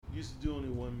used to do only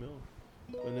one meal,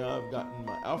 but now I've gotten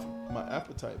my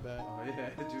appetite back. Oh yeah,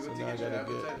 dude. So Once now you I get your gotta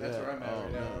appetite, get. that's where I'm at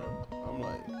right now. Man. I'm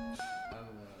like,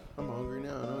 I'm hungry now.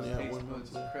 I only have Taste one meal. buds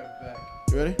crept back.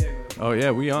 You ready? Yeah, go ahead. Oh yeah,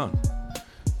 we on.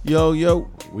 Yo.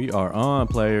 We are on,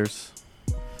 players.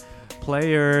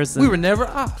 Players. We were never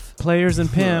off. players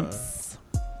and pimps.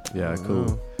 Yeah,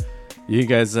 cool. You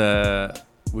guys,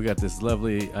 we got this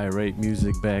lovely irate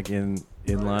music back in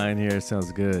line here. It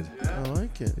sounds good. I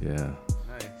like it. Yeah.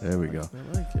 Nice. There we go.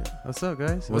 I like it. What's up,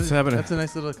 guys? What's happening? That's a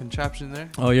nice little contraption there.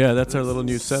 Oh yeah, that's our little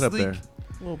new setup Sleek. there.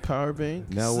 A little power bank.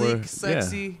 Now Sleek,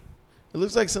 sexy, It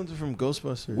looks like something from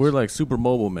Ghostbusters. we're like super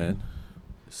mobile, man.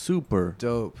 Super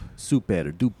dope.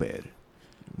 duper.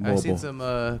 I've seen Mobile.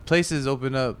 some places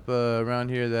open up around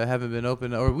here that haven't been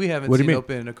open, or we haven't What do you seen mean?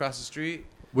 open across the street.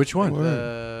 Which Like one?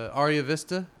 Aria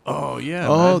Vista. Oh yeah.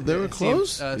 Oh, man. they were It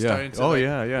seems, closed? Yeah. starting to, Oh like-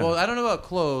 yeah. Well, I don't know about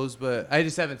closed, but I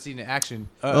just haven't seen it in action.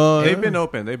 They've yeah. been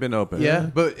open. They've been open. Yeah,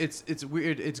 but it's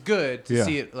weird. It's good to Yeah.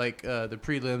 see it like the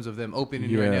prelims of them opening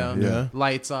Yeah, right now. yeah.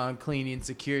 Lights on, cleaning,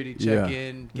 security Yeah. check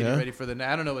in, getting Yeah. ready for the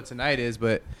night. I don't know what tonight is,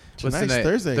 but what's Tonight's tonight?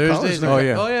 Thursday, Thursday. college night. Oh,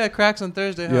 yeah. Oh yeah, it cracks on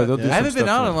Thursday. Huh? Yeah, they'll do Yeah. some I haven't been stuff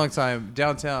out in tonight. a long time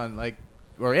downtown, like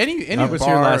or any I was bar.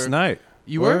 here last night.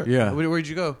 You were? Where? Yeah. Where'd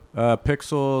you go?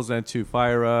 Pixels and to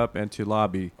Fire Up and to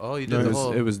Lobby. Oh, you It did the was,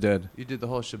 whole. it was dead. You did the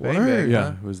whole shebang. Word. bang, Yeah,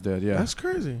 huh? it was dead. Yeah. That's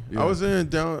crazy. Yeah. I was in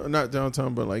not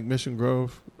downtown, but like Mission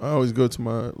Grove. I always go to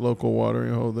my local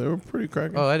watering hole. They were pretty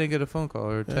cracking. Oh, I didn't get a phone call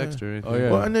or Yeah. text or anything. Oh,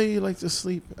 yeah. Well, I know you like to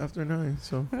sleep after 9,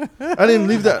 so I didn't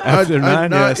leave that. After 9, I'm yeah,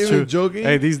 not that's even true. joking.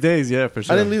 Hey, these days, yeah, for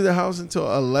sure. I didn't leave the house until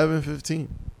 11:15.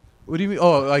 What do you mean?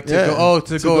 Oh, like to Yeah, go? Oh,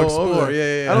 to go over explore. there.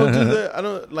 Yeah, yeah. I don't do that. I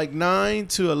don't like 9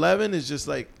 to 11 is just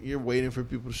like you're waiting for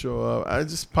people to show up. I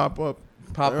just pop up.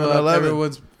 Pop Around up. 11.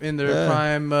 Everyone's in their Yeah.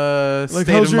 prime Like, state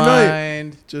how's of your night?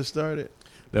 mind. Just started.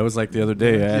 That was like the other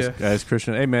day. I Yeah. asked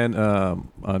Christian, hey, man,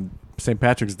 on St.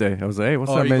 Patrick's Day, I was like, hey,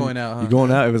 what's Oh, up, you man? going out, huh? You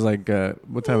going out? It was like,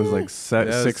 what time? It was like Yeah, it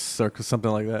was- 6 or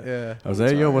something like that. Yeah. I was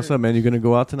like, hey, yo, what's up, man? You going to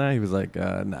go out tonight? He was like,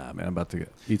 nah, man, I'm about to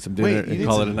eat some dinner and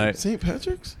call it a night. St.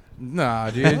 Patrick's? Nah,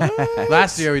 dude.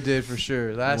 Last year we did for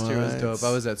sure. Last year was What? dope.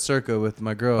 I was at Circa with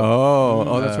my girl.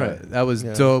 Oh, that's right. That was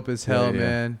Yeah. dope as hell, Yeah, yeah.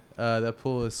 man. That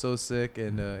pool is so sick,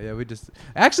 and yeah, we just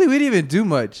actually we didn't even do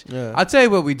much. Yeah. I'll tell you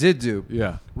what we did do.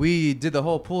 Yeah. We did the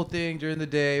whole pool thing during the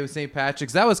day with St.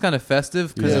 Patrick's. That was kind of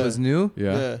festive because Yeah. it was new.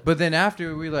 Yeah. But then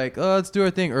after we like, oh, let's do our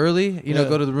thing early. You know, Yeah.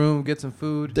 go to the room, get some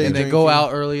food, Day and then go drinking.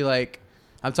 out early. Like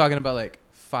I'm talking about like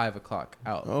 5 o'clock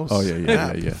out. Oh, yeah,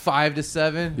 yeah, snap. yeah. 5 to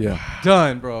 7. Yeah.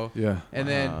 Done, bro. Yeah. And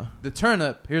then Wow. the turn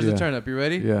up. Here's Yeah. the turn up. You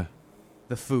ready? Yeah.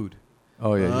 The food.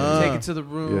 Oh, yeah, yeah. Ah. Take it to the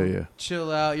room. Yeah, yeah.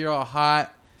 Chill out. You're all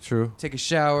hot. True. Take a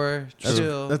shower.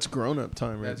 Chill. That's grown up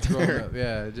time, right? That's grown up.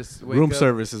 Yeah, just wake Room up.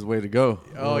 service is the way to go.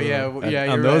 Oh yeah, yeah.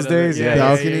 On You're those right, days, yeah, yeah.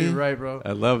 Balcony. you're right, bro.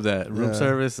 I love that. Room Yeah.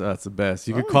 service, that's the best.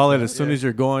 You I can like call it that, as soon yeah. as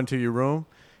you're going to your room,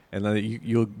 and then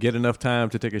you'll get enough time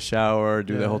to take a shower,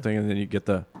 do Yeah. that whole thing, and then you get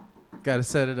the... Got to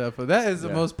set it up. But that is the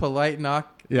Yeah. most polite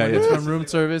knock. Yeah, when yeah. it's from room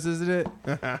service, isn't it?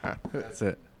 That's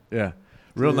it. Yeah.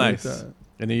 Real Dude, nice. that.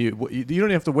 And then you don't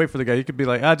have to wait for the guy. You could be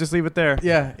like, just leave it there.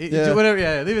 Yeah, Yeah. do whatever.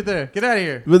 Yeah, leave it there. Get out of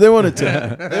here. But they want a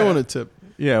tip. They want a tip.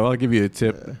 Yeah, well, I'll give you a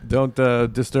tip. Yeah.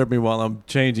 Don't disturb me while I'm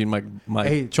changing my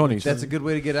Hey, chonies. that's a good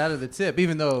way to get out of the tip.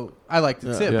 Even though I like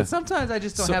the Yeah. tip, Yeah. but sometimes I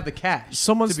just don't So- have the cash.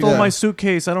 Someone to be stole my honest.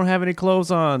 suitcase. I don't have any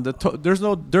clothes on. There's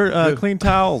no dirt, Good. clean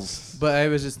towels. But I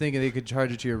was just thinking they could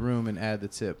charge it to your room and add the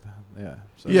tip. Yeah.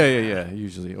 So. Yeah.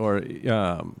 Usually, or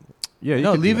yeah. You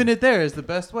No, could do leaving that. it there is the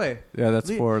best way. Yeah,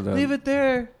 that's for the. Leave it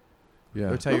there.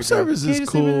 Yeah. Or tell Room your girl, service "Can you is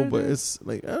just leave it cool, in but there?" it's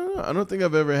like I don't know. I don't think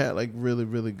I've ever had like really,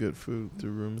 really good food through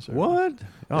room service. What?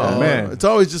 Oh Yeah. man, it's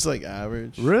always just like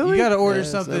average. really? You got to order Yeah, it's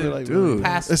something never, like, Dude. really-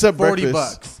 past Except $40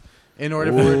 breakfast. in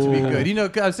order for it to be Ooh. good. You know,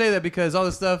 I say that because all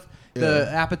the stuff, the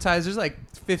Yeah. appetizers, like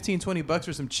 $15-20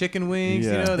 for some chicken wings,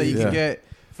 you Yeah. know, that you Yeah. can get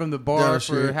from the Down bar the for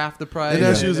street. half the price. And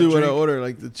that's Yeah. usually The what I drink. order,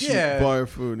 like the cheap Yeah. bar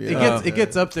food. Yeah. It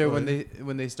gets up there when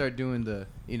Yeah. they start doing the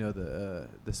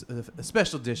the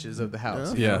special dishes of the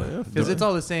house. Yeah. Because it's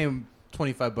all the same.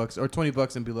 $25 or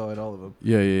 $20 and below at all of them.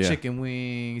 Yeah. Chicken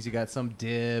wings, you got some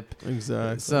dip,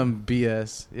 Exactly. some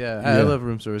BS. Yeah, I Yeah. love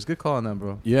room service. Good call on that,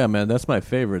 bro. Yeah, man, that's my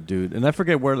favorite, dude. And I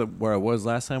forget where I was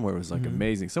last time, where it was like Mhm.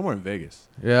 amazing. Somewhere in Vegas.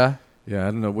 Yeah. Yeah,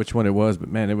 I don't know which one it was,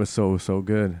 but man, it was so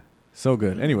good, so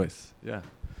good. Anyways, yeah.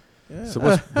 Yeah. So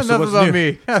what's Enough what's about new?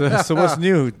 me. so what's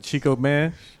new, Chico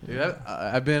man? Dude,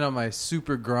 I've been on my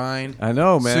super grind. I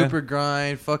know, man. Super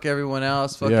grind. Fuck everyone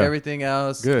else. Fuck Yeah. everything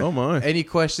else. Good. Oh my. Any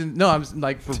question? No, I'm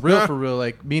like for real,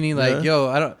 like meaning like, Yeah. yo,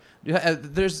 I don't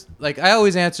there's like I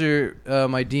always answer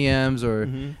my DMs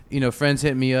or friends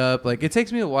hit me up. Like it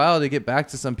takes me a while to get back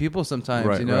to some people sometimes.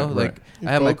 Right, like You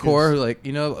I have my focus. core who like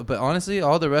but honestly,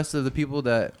 all the rest of the people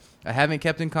that I haven't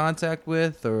kept in contact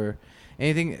with or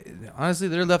anything, honestly,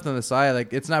 they're left on the side.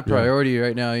 Like it's not priority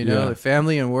right now. Yeah. Like,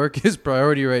 family and work is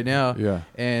priority right now. Yeah.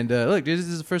 And look, dude, this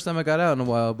is the first time I got out in a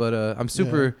while, but I'm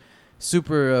super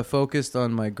focused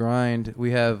on my grind.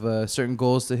 We have certain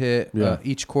goals to hit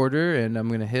each quarter, and I'm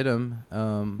gonna hit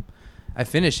them. I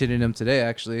finished hitting them today,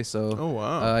 actually. So Oh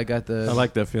wow. I got the. I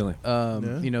like that feeling.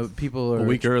 People are A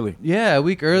week early. Yeah, a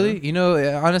week early.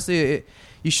 Honestly,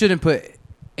 you shouldn't put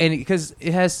any because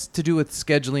it has to do with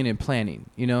scheduling and planning.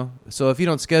 So if you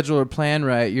don't schedule or plan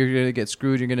right, you're gonna get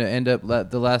screwed. You're gonna end up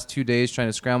the last 2 days trying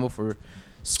to scramble for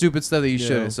stupid stuff that you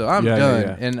shouldn't. So I'm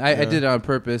done, and I did it on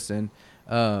purpose, and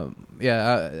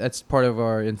that's part of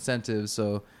our incentives.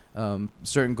 So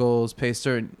certain goals pay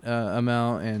certain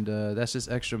amount, and that's just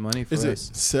extra money for Is us.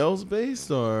 it sales based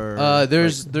or?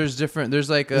 There's different. There's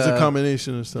like it's a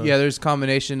combination of stuff. Yeah, there's a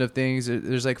combination of things.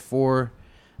 There's like 4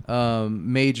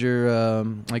 major,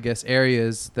 I guess,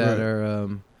 areas that are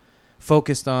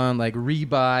focused on. Like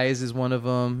rebuys is one of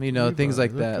them. Things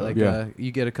like that. okay. Like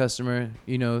you get a customer.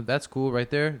 That's cool right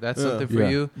there. That's something for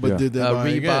you. But did they buy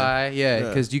again? Rebuy,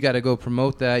 because you got to go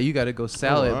promote that. You got to go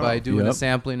sell it by doing a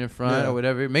sampling in front or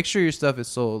whatever. Make sure your stuff is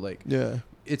sold. Like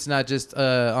it's not just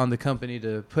on the company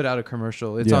to put out a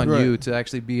commercial. It's on you to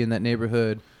actually be in that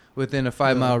neighborhood within a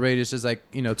 5-mile radius. There's like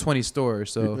 20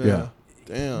 stores. So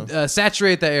damn.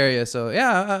 saturate that area. So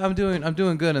I'm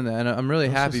doing good in that, and I'm really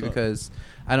happy because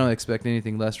I don't expect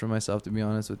anything less from myself, to be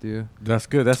honest with you. That's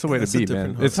good. That's the way That's to a be,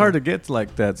 different man. It's hustle. hard to get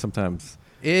like that sometimes.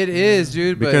 It is,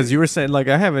 dude. Because you were saying like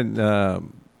I haven't,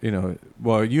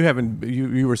 well, you haven't.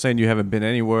 You were saying you haven't been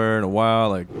anywhere in a while,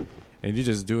 like, and you're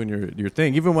just doing your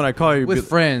thing. Even when I call you with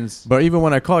friends. But even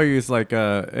when I call you, it's like,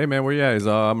 hey man, where you at? He's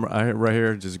I'm right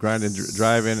here, just grinding,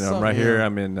 driving, and I'm right here.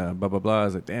 I'm in blah blah blah. I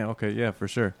was like, damn, okay, yeah, for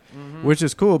sure. Which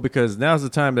is cool because now's the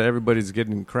time that everybody's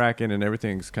getting cracking and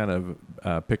everything's kind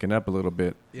of picking up a little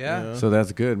bit. Yeah. So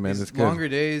that's good, man. These That's good. longer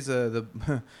days. The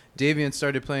Davian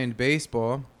started playing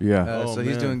baseball. Yeah. So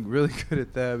he's doing really good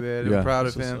at that, man. Yeah. I'm proud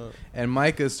of That's him. what's up. And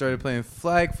Micah started playing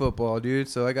flag football, dude.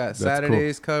 So I got That's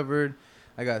Saturdays covered.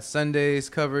 I got Sundays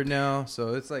covered now.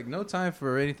 So it's like no time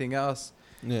for anything else.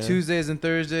 Yeah. Tuesdays and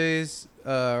Thursdays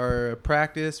are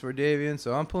practice for Davian.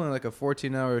 So I'm pulling like a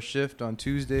 14-hour shift on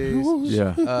Tuesdays.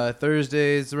 Yeah.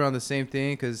 Thursdays around the same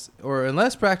thing,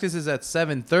 unless practice is at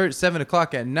 7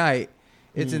 o'clock at night.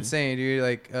 It's insane, dude.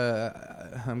 Like,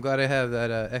 I'm glad I have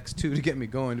that X2 to get me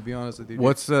going, to be honest with you. Dude.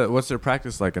 What's their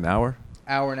practice like? An hour?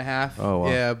 Hour and a half. Oh, wow.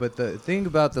 Yeah, but the thing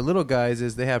about the little guys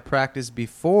is they have practice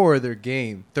before their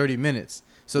game, 30 minutes.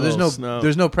 So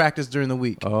there's no practice during the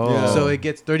week. Oh. Yeah. So it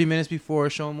gets 30 minutes before,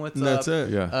 show them what's And that's up.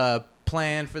 it. Yeah.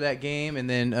 Plan for that game, and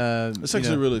then It's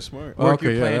actually really smart. Oh, work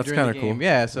okay, your plan that's during the kinda cool. game.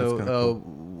 Yeah, That's so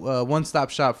kinda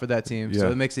one-stop shop for that team. Yeah.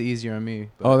 So it makes it easier on me.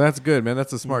 But Oh, that's good, man.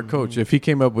 That's a smart coach. If he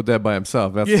came up with that by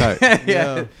himself, that's yeah, tight.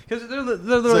 yeah, because they're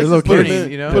little little Put kids.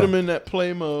 them learning, in that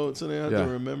play mode so they don't have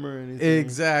to remember anything.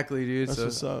 Exactly, dude. That's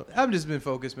what's So up. I've just been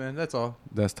focused, man. That's all.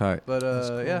 That's tight. But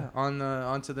cool. yeah,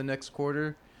 on to the next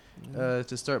quarter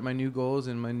to start my new goals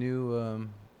and my new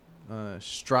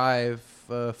strive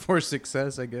for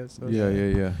success, I guess. So,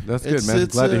 Yeah. That's good, man.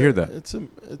 Glad to hear that.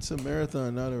 It's a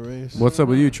marathon, not a race. What's up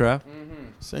with you, Trav?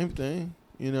 Same thing.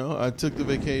 I took the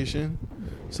vacation.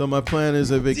 So my plan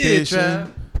is a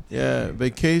vacation. Yeah,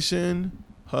 vacation,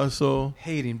 hustle,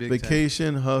 Hating big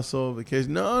vacation, hustle,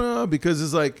 vacation. No, because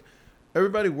it's like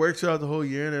everybody works throughout the whole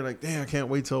year and they're like, damn, I can't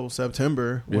wait till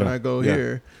September when I go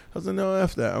here. I was like, no,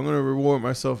 F that. I'm going to reward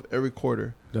myself every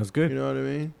quarter. That's good. You know what I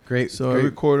mean? Great. So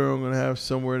every quarter I'm going to have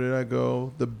somewhere that I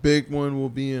go. The big one will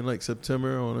be in like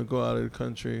September. I want to go out of the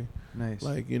country. Nice.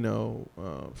 Like,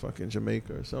 fucking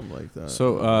Jamaica or something like that.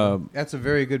 So, That's a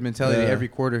very good mentality Yeah. every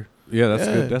quarter. yeah, that's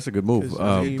Yeah. good. That's a good move.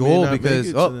 'Cause you may Goal not make because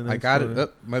it to the I next got quarter.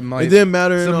 it. My It didn't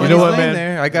matter. some You money's know what, laying man?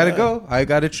 there. I gotta Yeah. go. I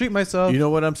gotta treat myself. You know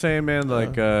what I'm saying, man?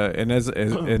 Like, and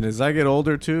as I get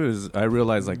older too, is I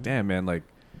realize like, damn, man, like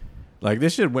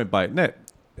this shit went by net.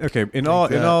 Okay, in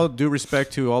all due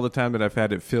respect to all the time that I've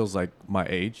had, it feels like my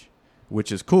age,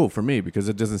 which is cool for me because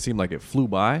it doesn't seem like it flew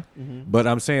by. But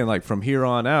I'm saying like from here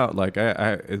on out, like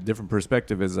I a different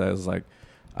perspective is like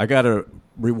I gotta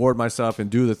reward myself and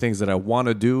do the things that I want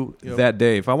to do that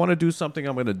day. If I want to do something,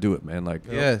 I'm gonna do it, man. Like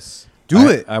Yes. Do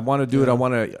it. I want to do it. I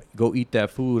want to go eat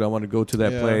that food. I want to go to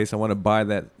that Yeah. place. I want to buy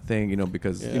that thing,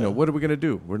 because Yeah. What are we gonna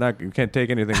do? We can't take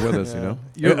anything with us,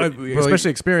 Yeah.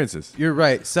 especially experiences. You're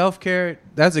right. Self-care,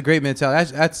 that's a great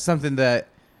mentality. That's something that,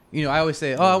 I always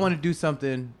say, I want to do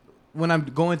something when I'm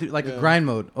going through like Yeah. a grind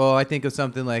mode. Oh, I think of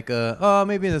something like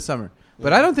maybe in the summer,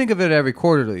 but I don't think of it every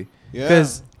quarterly. Yeah.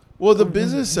 Because Well, the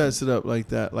business sets it up like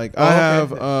that. Like I okay.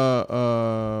 have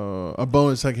a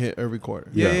bonus I can hit every quarter.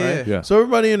 Yeah. Yeah. So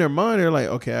everybody in their mind, they're like,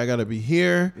 okay, I got to be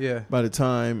here yeah, by the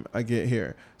time I get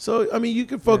here. So I mean, you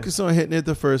can focus on hitting it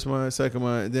the first month, second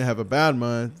month, and then have a bad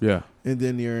month, Yeah. and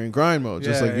then you're in grind mode,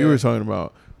 just Yeah, like you yeah. were talking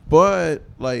about. But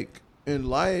like in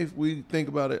life, we think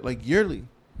about it like yearly.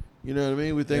 You know what I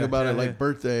mean? We think Yeah, about yeah, it like yeah.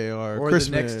 birthday or Or the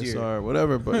Christmas next year. or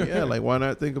whatever. But yeah, like why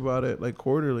not think about it like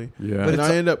quarterly? Yeah. And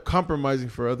I end up compromising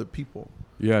for other people.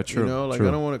 Yeah. True. You know, like true.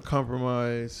 I don't want to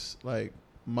compromise like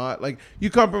you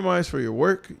compromise for your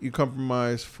work, you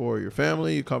compromise for your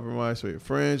family, you compromise for your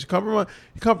friends, you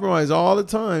compromise all the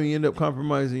time. You end up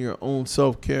compromising your own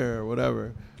self-care or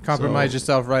whatever. compromise So-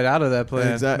 yourself right out of that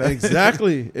plan.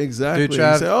 Exactly. Dude, You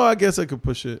Trav- say, oh, I guess I could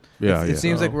push it. Yeah. It Yeah.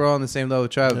 seems like we're all on the same level.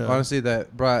 Trav, Yeah. honestly,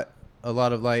 that brought a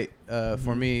lot of light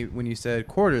for me when you said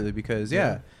quarterly, because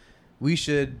Yeah. we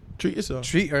should Treat yourself.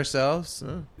 treat ourselves.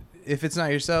 Yeah. If it's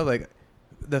not yourself, like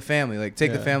the family, like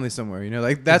take the Yeah. family somewhere. You know,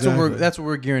 like that's Exactly. what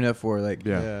we're gearing up for. Like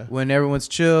Yeah. when everyone's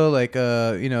chill, like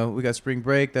you know, we got spring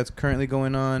break that's currently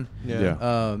going on.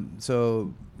 Yeah.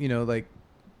 So you know, like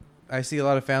I see a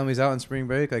lot of families out on spring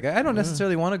break. Like I don't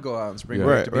necessarily want to go out on spring Yeah.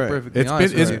 break, Right, to be right. perfectly It's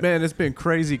honest. been with you. it's been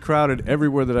crazy crowded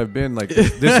everywhere that I've been. Like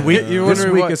this week, You're this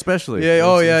wondering week what- especially. Yeah.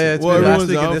 Oh yeah. Yeah. It's Well, been last everyone's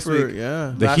week and out this for week.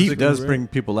 yeah. The Last heat week does was bring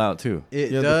people out too. Yeah,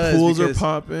 It the does. pools are because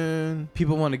popping.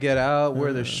 people want to get out,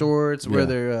 wear their Yeah. shorts, wear Yeah.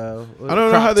 their. I don't know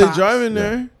crop how they tops. drive in Yeah.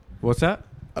 there. What's that?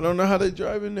 I don't know how they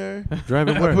drive in there.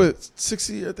 Driving I where? put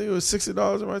 60. I think it was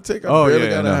 $60 in my tank. I Oh, barely yeah,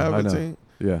 gotta I know, have I a know. tank.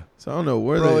 Yeah. So I don't know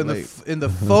where Bro, they in the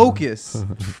focus,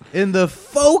 in the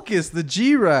focus, the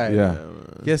G ride. Yeah. man.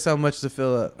 Guess how much to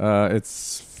fill up?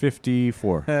 It's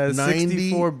 54.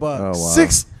 64 bucks. Oh, wow.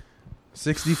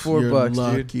 64 You're bucks,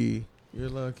 lucky. You're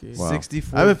lucky. Wow.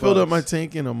 64. I haven't filled up my bucks.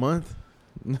 tank in a month.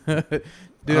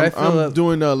 Dude, I I'm fill up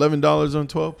doing $11 on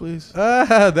 12, please.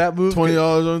 that move $20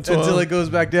 on 12 until it goes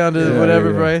back down to Yeah,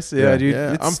 whatever yeah. price. Yeah, Yeah. dude.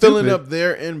 Yeah, it's I'm filling stupid. up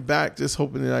there and back, just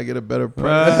hoping that I get a better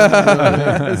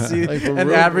price. See, Like, for an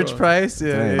real, average bro. price.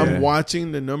 Yeah, Dang. yeah. I'm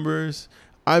watching the numbers.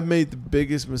 I made the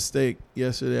biggest mistake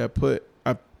yesterday.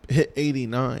 I hit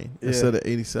 89 Yeah. instead of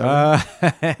 87.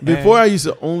 Before I used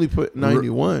to only put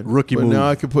 91. Rookie but move. now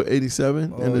I can put 87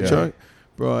 in Oh, the yeah. truck.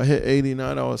 Bro, I hit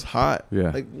 89. I was hot.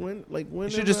 Yeah. Like when You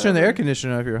should just turn the air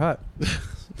conditioner off. You're hot.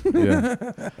 Yeah.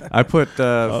 I put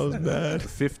I was bad.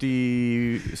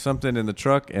 50 something in the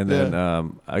truck, and then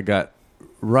I got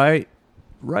right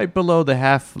below the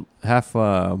half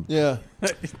Yeah.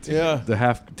 Yeah. the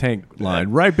half tank line,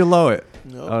 right below it.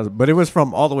 No. But it was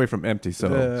from all the way from empty.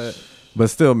 So, but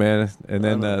still, man. And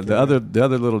then I don't the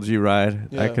other little G ride,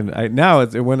 Yeah. now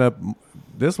it went up.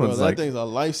 This Bro, one's that like thing's a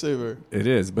lifesaver. it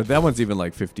is, but that one's even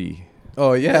like 50.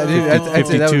 Oh yeah, dude. Oh. I'd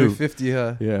say that would be 52. 50,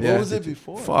 huh? Yeah. What was it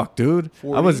before? Fuck, dude.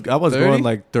 40? I was 30? going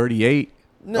like 38.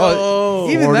 No. Oh,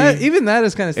 even 40. even that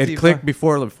is kind of It steep. clicked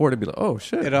before the 40. Be like, oh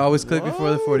shit. It always clicked before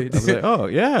the 40. I was like, oh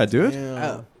yeah, dude.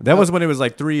 Damn. That was when it was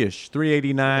like 3-ish,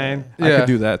 389. I Yeah. could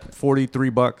do that.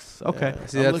 $43. Okay. Yeah.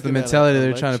 See, I'm that's the looking at mentality an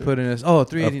they're trying to electric. put in us. Oh,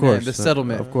 389, Of course. the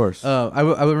settlement. Of course. I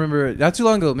remember not too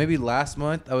long ago, maybe last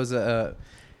month, I was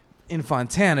in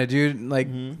Fontana, dude. Like,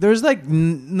 Mhm. there's like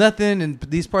nothing in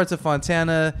these parts of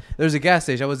Fontana. There's a gas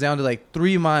station. I was down to like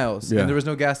 3 miles, Yeah. and there was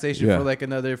no gas station Yeah. for like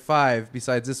another 5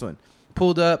 besides this one.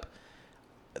 Pulled up,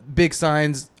 big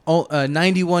signs,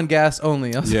 91 gas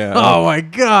only. I was Yeah. like, oh my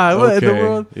God, what in the Okay.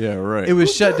 world? Yeah, right. It was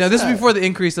Who shut does down. This was that? before the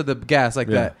increase of the gas like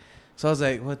Yeah. that. So I was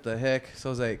like, what the heck? So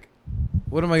I was like,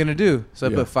 what am I gonna do? So I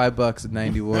Yeah. put $5 at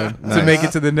 91 to Nice. make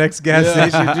it to the next gas Yeah.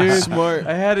 station, dude. Smart.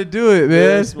 I had to do it,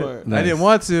 Yeah, man. smart. I Nice. didn't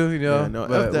want to, you know, Yeah, no,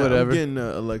 but F that. whatever. I'm getting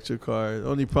an electric car. The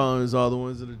only problem is all the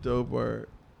ones that are dope are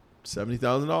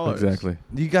 $70,000. Exactly.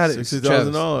 You got it.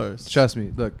 $60,000. Trust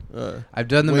me. Look, I've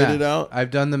done the Wait math. it out.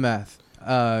 I've done the math.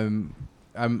 I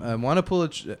want to pull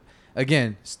it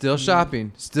again. Still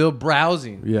shopping. Still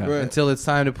browsing. Yeah. Right. Until it's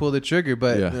time to pull the trigger.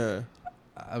 But Yeah. Yeah.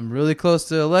 I'm really close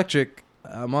to electric.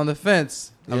 I'm on the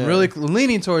fence. I'm Yeah. really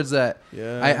leaning towards that.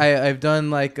 Yeah. I've done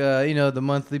like the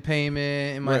monthly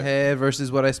payment in my Right. head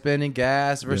versus what I spend in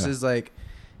gas versus like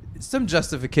some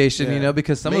justification, Yeah.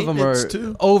 because some of them Maintenance, are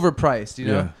too. overpriced, you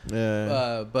know.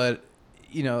 Yeah. But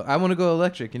I want to go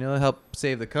electric. Help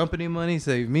save the company money,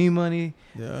 save me money,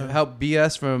 Yeah. help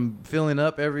BS from filling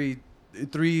up every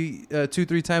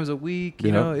 2-3 times a week. You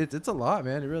Yeah. know, it's a lot,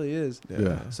 man. It really is.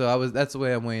 Yeah. So that's the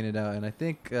way I'm weighing it out, and I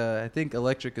think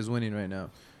electric is winning right now.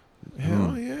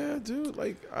 Hell yeah, dude.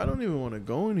 Like, I don't even want to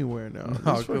go anywhere now.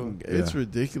 No, It's, go. it's Yeah.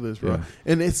 ridiculous, bro. Yeah.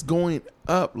 And it's going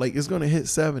up. Like, it's going to hit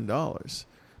 $7.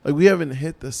 Like we haven't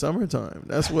hit the summertime.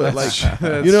 That's what That's like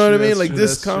true. you know what I That's mean? true. Like That's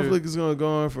this true. conflict is going to go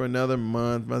on for another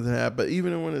month and a half. But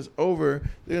even when it's over,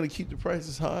 they're going to keep the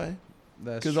prices high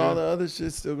That's because true. all the other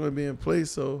shit's still going to be in place.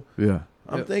 So Yeah.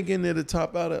 I'm Yep. thinking it'll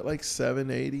top out at like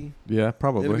 780. Yeah,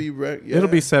 probably. It'll be It'll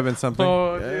be 7 something.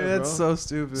 Oh, Yeah, dude, that's bro. so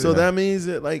stupid. So Yeah. that means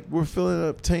that like we're filling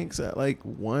up tanks at like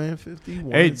 150, Hey,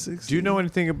 160. do you know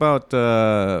anything about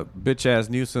bitch ass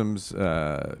Newsom's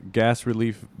gas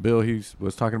relief bill he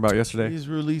was talking about yesterday? He's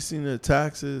releasing the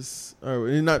taxes, or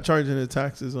he's not charging the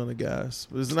taxes on the gas,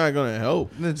 but it's not going to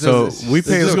help. So we It's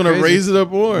pay- just going to raise it up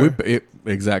more.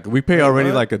 Exactly. We pay Wait, already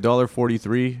what? like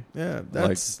 $1.43 Yeah,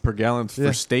 that's like per gallon for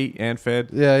Yeah. state and Fed.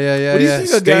 Yeah, yeah, yeah, What do you yeah.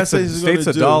 think a gas States station is going states to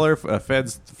a do? dollar,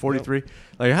 Fed's 43.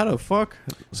 Like how the fuck?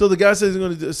 So the gas station is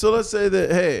going to do. So let's say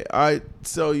that hey, I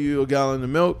sell you a gallon of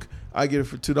milk, I get it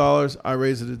for $2, I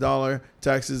raise it $1,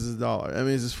 taxes is $1. That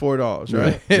means it's $4,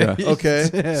 right? Yeah. Okay.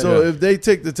 Yeah. So Yeah. if they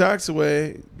take the tax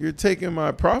away, you're taking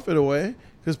my profit away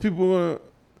because people are going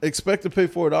to expect to pay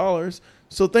 $4.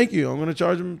 So thank you. I'm going to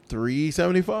charge them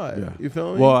 $3.75. Yeah. You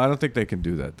feel me? Well, I don't think they can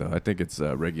do that though. I think it's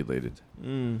regulated.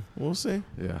 We'll see.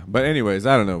 Yeah. But anyways,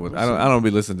 I don't know. I don't be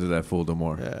listening to that fool no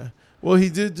more. Yeah. Well, he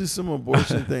did do some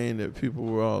abortion thing that people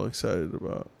were all excited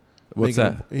about. What's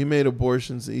Making- that? He made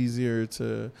abortions easier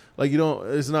to like. You don't.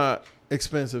 It's not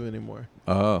expensive anymore.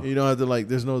 Oh. You don't have to like.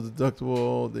 There's no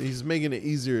deductible. He's making it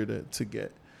easier to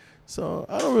get. So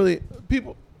I don't really.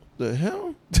 People. The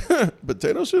hell.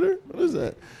 Potato shooter. What is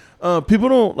that? People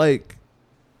don't like.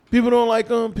 People don't like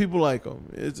him. People like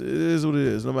him. It is what it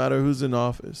is. No matter who's in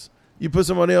office. You put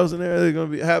somebody else in there, they're gonna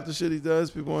be half the shit he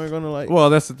does. People aren't gonna like. Well,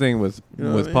 that's the thing with You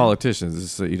know what I mean? politicians.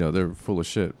 Is they're full of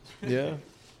shit. Yeah.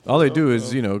 All they do Oh,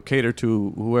 is cater to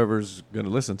whoever's going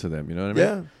to listen to them. You know what I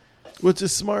mean? Yeah. Which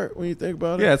is smart when you think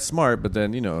about it. Yeah, it's smart, but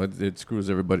then it screws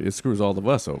everybody. It screws all of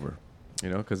us over.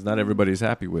 Because not everybody's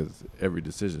happy with every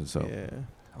decision. So Yeah.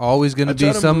 Always going I to try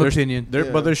be to some move- opinion. there,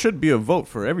 Yeah. but there should be a vote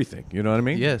for everything. You know what I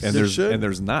mean? Yes. And There there's should. and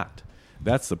there's not.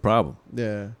 That's the problem.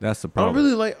 Yeah. That's the I don't problem.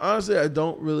 really like. Honestly, I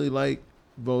don't really like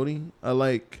voting.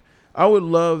 I would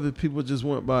love if people just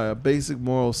went by a basic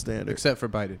moral standard. Except for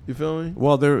Biden. You feel me?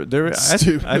 Well, I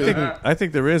Stupid.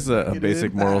 think there is a Get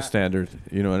basic in. moral standard.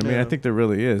 You know what I mean? Yeah. I think there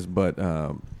really is, but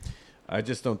I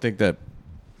just don't think that.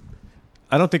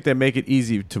 I don't think they make it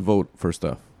easy to vote for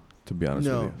stuff. To be honest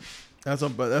with No. you.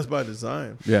 That's by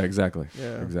design. Yeah, exactly.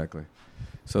 Yeah. Exactly.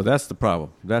 So that's the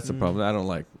problem. That's the Mm. problem. I don't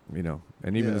like,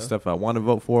 and even the Yeah. stuff I want to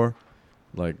vote for,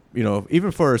 like,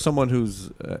 even for someone who's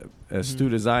as Mhm.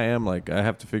 astute as I am, like, I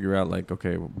have to figure out, like,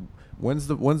 okay, when's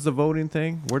the voting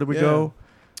thing? Where do we Yeah. go?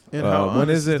 And how when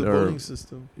honest is it, the or- voting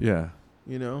system? Yeah.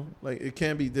 You know, like it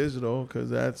can't be digital because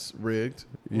that's rigged.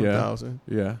 Yeah. 1,000.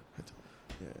 Yeah.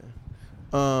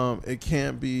 Yeah. It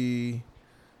can't be,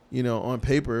 on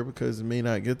paper because it may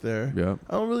not get there. Yeah.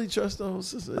 I don't really trust the whole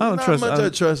system. I don't Not trust- much I I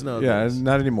don't- trust Yeah. nowadays.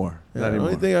 Not anymore. Yeah, Not the anymore.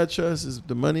 only thing I trust is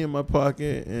the money in my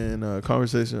pocket and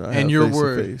conversation I And have your face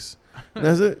word. to face.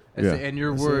 That's it. Yeah. And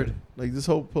your That's word. it. Like this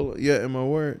whole in my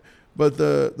word. But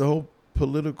the whole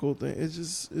political thing,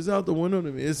 it's out the window to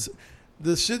me. It's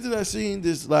the shit that I seen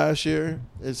this last year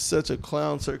is such a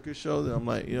clown circus show that I'm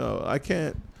like, I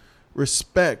can't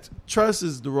respect. Trust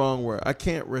is the wrong word. I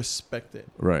can't respect it.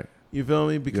 Right. You feel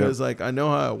me? Because like I know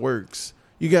how it works.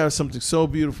 You got something so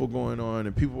beautiful going on,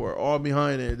 and people are all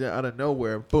behind it. Then out of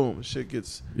nowhere, boom, shit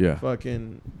gets Yeah.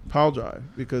 fucking pile drive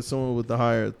because someone with the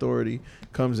higher authority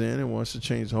comes in and wants to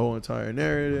change the whole entire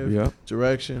narrative, Yeah.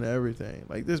 direction, everything.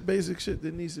 Like this basic shit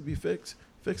that needs to be fixed,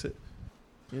 fix it.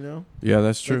 Yeah,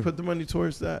 that's Like, true. put the money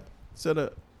towards that instead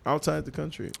of outside the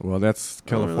country. Well, that's I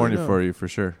don't really California know. for you for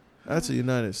sure. That's the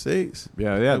United States.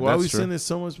 Yeah. Yeah. Like, why are we that's true. sending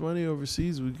so much money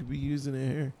overseas? We could be using it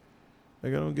here.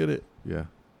 Like I don't get it. Yeah.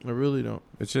 I really don't.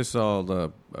 It's just all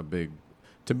a big.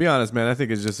 To be honest, man, I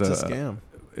think it's just It's a scam.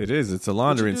 It is. It's a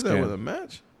laundering Would you do that with a scam.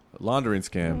 match? Laundering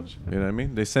scam. Match. You know what I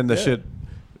mean? They send the Yeah. shit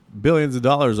billions of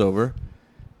dollars over,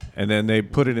 and then they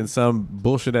put it in some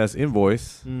bullshit ass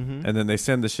invoice, Mm-hmm. and then they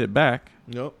send the shit back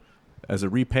Yep. as a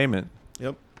repayment.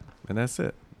 Yep. And that's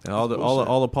it. And That's bullshit.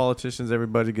 all the politicians,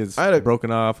 everybody gets I had a-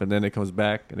 broken off, and then it comes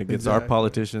back, and it gets our Exactly.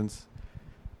 politicians,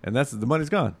 and that's the money's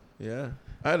gone. Yeah.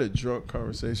 I had a drunk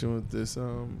conversation with this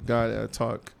guy that I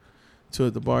talked to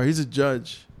at the bar. He's a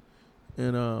judge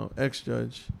and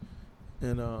ex-judge.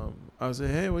 And I was like,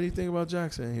 hey, what do you think about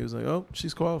Jackson? And he was like, oh,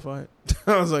 she's qualified.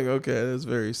 I was like, okay, that's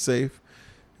very safe.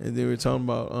 And they were talking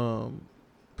about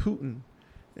Putin.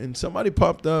 And somebody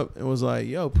popped up and was like,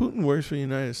 yo, Putin works for the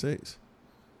United States.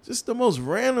 Just the most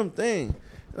random thing.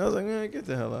 And I was like, man, get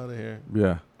the hell out of here.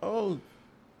 Yeah. Oh,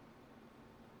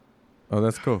 Oh,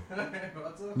 that's cool.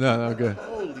 No, good.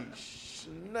 holy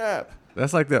snap.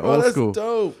 That's like that Oh, old that's school.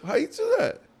 dope. How you do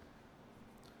that?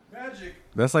 Magic.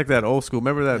 That's like that old school.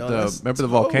 Remember that? Yo, that's Remember the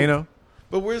dope. volcano?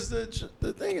 But where's the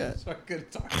thing at? So I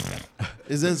could talk.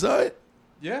 Is it inside?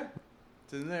 Yeah,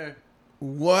 it's in there.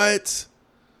 What?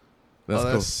 That's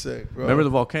That's cool. sick, bro. Remember the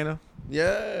volcano?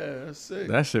 Yeah, that's sick.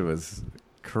 That shit was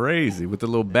crazy with the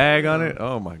little bag on it.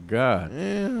 Oh my god,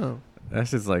 Yeah. that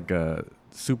shit's like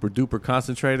super duper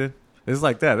concentrated. It's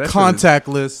like that.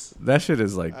 Contactless. That shit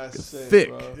is like That's sick, thick.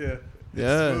 bro. Yeah.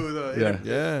 Yeah. Smooth, Yeah.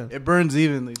 Yeah. It burns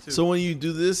evenly too. So when you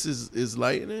do this, is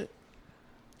lighting it?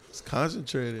 It's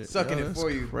concentrated. Sucking Yo, it that's for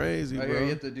you. Crazy, right bro. here, you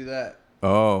have to do that.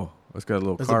 Oh, it's got a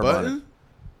little There's a carb on button? it.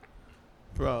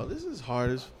 Bro, this is hard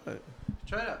as fuck.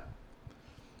 Try it out.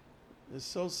 It's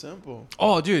so simple.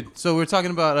 Oh, dude. So we're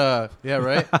talking about yeah,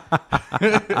 right?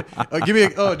 Give me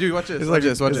a dude, watch this. It's Watch like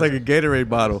this. Watch it's this. like a Gatorade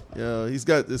bottle. Yeah, he's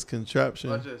got this contraption.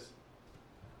 Watch this.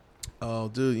 Oh,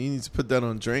 dude, you need to put that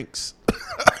on drinks.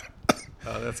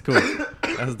 Oh, that's cool.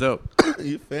 That's dope.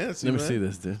 You fancy, Let me man. see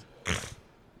this, dude.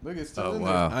 Look, it's still Oh in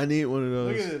wow. I need one of there.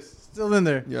 those. Look at this. Still in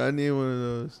there. Yeah, I need one of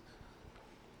those.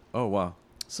 Oh wow.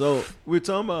 So we're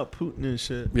talking about Putin and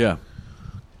shit, Yeah.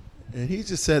 and he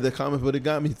just said the comment, but it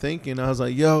got me thinking. I was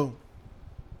like, yo,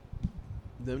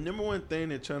 the number one thing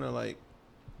they're trying to like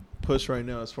push right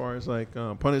now, as far as like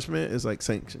punishment, is like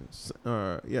sanctions.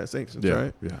 Sanctions, Yeah.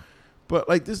 right? Yeah. But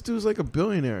like this dude's like a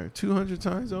billionaire, 200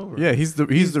 times over. Yeah. He's the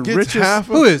Gets richest. half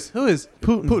of Who is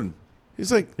Putin. Putin.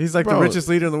 He's like He's bro, the richest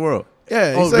leader in the world.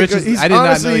 Yeah, Oh, he's like richest- he's I did not know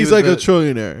honestly he he's was like a the-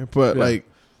 trillionaire, but Yeah. like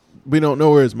we don't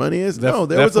know where his money is. That- No,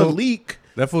 there that was a fool- leak.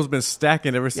 That fool's been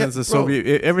stacking ever since the bro.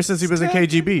 Soviet. Ever since he was in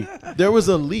KGB. There was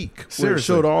a leak where it Seriously.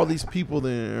 showed all these people that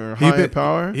are He high in been-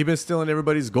 power. He been stealing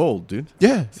everybody's gold, dude.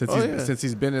 Yeah, Since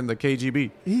he's been in the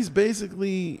KGB. he's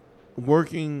basically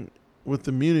working with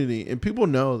the community, and people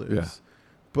know this. Yeah.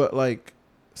 But like,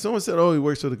 someone said, "Oh, he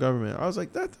works for the government." I was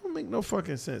like, that don't make no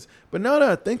fucking sense. But now that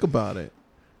I think about it,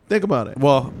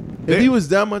 Well, if he was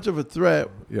that much of a threat,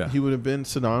 Yeah. he would have been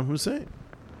Saddam Hussein.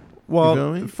 well, You know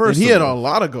what I mean? first and he of had all, a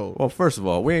lot of gold. Well, first of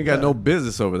all, we ain't got Yeah. no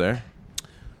business over there.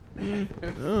 I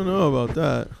don't know about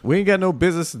that. We ain't got no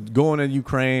business going in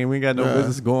Ukraine. We ain't got no Yeah.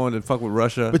 business going to fuck with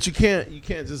Russia. But you can't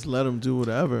just let him do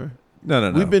whatever.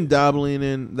 no. We've been dabbling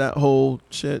in that whole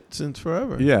shit since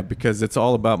forever. Yeah, because it's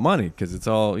all about money. Because it's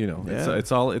all Yeah.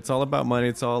 it's all about money.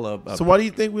 It's all about. So why do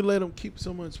you think we let him keep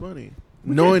so much money,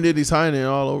 knowing that he's hiding it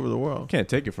all over the world? can't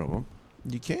take it from them.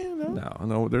 You can, no.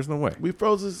 No, there's no way. We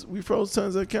froze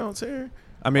tons of accounts here.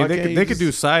 I mean, Why they can't could you they could do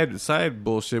just- side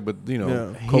bullshit with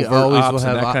Yeah. He covert always will ops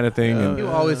and have that kind of thing, Yeah. and You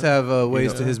always have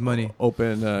ways to his money.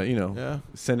 open Yeah,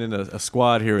 sending a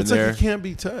squad here it's and like there he can't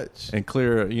be touched. and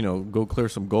clear go clear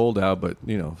some gold out, but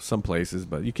some places,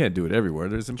 but you can't do it everywhere.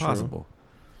 It's impossible.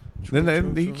 True,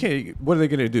 Then true, you true. can't. What are they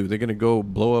going to do? They're going to go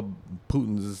blow up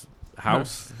Putin's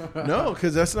house. No,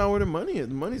 because that's not where the money is.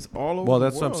 The money's all over. Well, the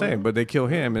that's what I'm world. saying. But they kill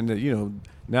him, and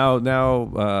now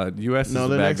U.S. is No,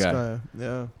 the the bad next guy. guy.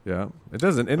 Yeah, Yeah, it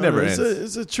doesn't. It I don't never know, ends.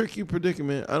 It's a tricky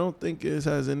predicament. I don't think it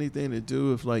has anything to do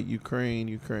with like Ukraine.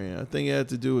 I think it had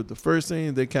to do with the first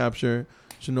thing they capture,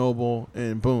 Chernobyl,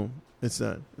 and boom, it's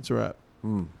done. It's a wrap.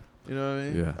 Mm, You know what I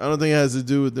mean? Yeah. I don't think it has to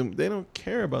do with them. They don't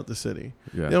care about the city.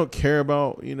 yeah. They don't care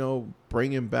about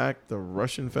bringing back the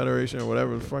Russian Federation or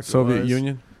whatever the fuck it Soviet was.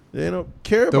 Union. They don't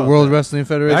care The about World that. Wrestling I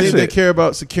Federation. think Actually- they care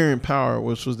about securing power,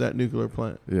 which was that nuclear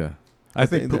plant. Yeah. I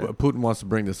think think that- Putin wants to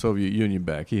bring the Soviet Union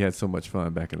back. He had so much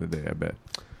fun back in the day, I bet.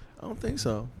 I don't think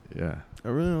so. Yeah. I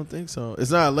really don't think so.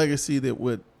 It's not a legacy that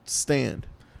would stand.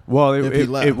 Well, If he it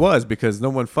left. was because no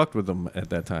one fucked with him at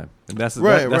that time. And that's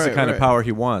Right, that's the right, kind of right. power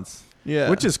he wants. Yeah.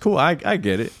 Which is cool. I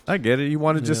get it. I get it. You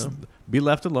want to just Yeah. be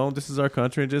left alone. This is our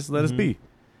country and just let us Mhm. be.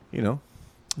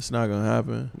 It's not gonna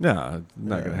happen. No, it's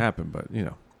not Yeah. going to happen, but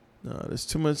No, there's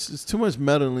too much. It's too much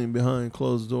meddling behind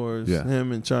closed doors. Yeah.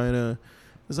 Him and China.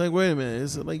 It's like, wait a minute.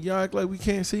 It's like y'all act like we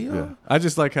can't see y'all. yeah. I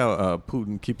just like how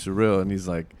Putin keeps it real and he's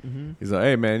like,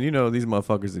 hey man, these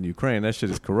motherfuckers in Ukraine, that shit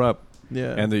is corrupt.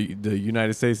 Yeah. And the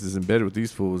United States is embedded with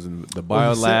these fools and the Well,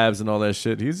 he said- biolabs and all that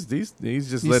shit. He's just he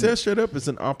letting. said straight up, it's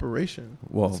an operation.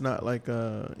 Well- it's not like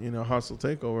a hostile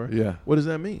takeover. Yeah, What does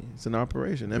that mean? It's an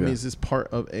operation. That Yeah. means it's part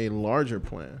of a larger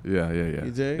plan. yeah.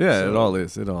 You dig? Yeah, it So- all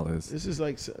is. It all is. This is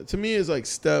like, to me, it's like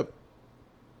step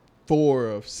 4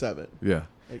 of 7. Yeah.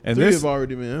 Like And 3 this- have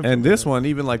already been And this implemented. one,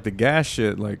 even like the gas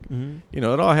shit, like it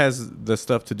all has the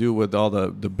stuff to do with all the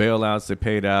bailouts they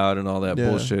paid out and all that Yeah.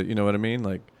 bullshit. You know what I mean?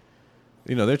 Like,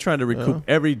 they're trying to recoup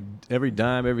every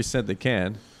dime, every cent they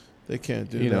can. They can't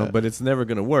do that. But it's never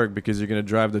going to work because you're going to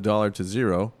drive the dollar to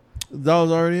zero. The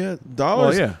dollar's already at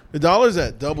dollars. Well, yeah. The dollar's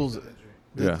at doubles.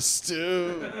 Yeah.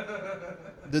 Still,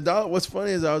 the dollar. What's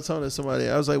funny is I was telling somebody,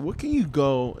 I was like, "What can you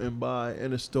go and buy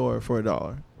in a store for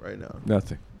 $1 right now?"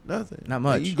 Nothing. Nothing. Not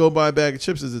Like, much. you go buy a bag of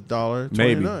chips, it's $1.29.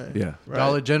 Maybe. Yeah. Right?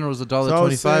 Dollar General's So I $1.25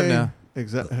 was saying- now.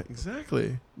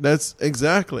 Exactly. That's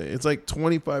exactly. It's like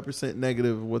 25%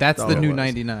 negative. What That's the dollar new was.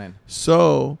 99.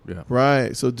 So Yeah.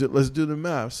 right. So let's do the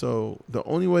math. So the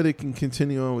only way they can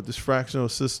continue on with this fractional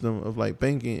system of like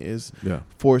banking is Yeah.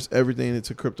 force everything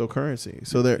into cryptocurrency.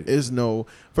 So there is no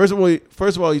first of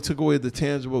all, you took away the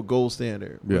tangible gold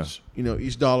standard, which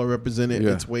each dollar represented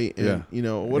Yeah. its weight and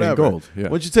Yeah. whatever. And gold. Yeah.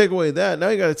 Once you take away that, now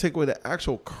you got to take away the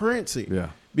actual currency. Yeah.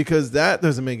 Because that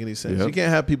doesn't make any sense. Yep. You can't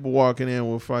have people walking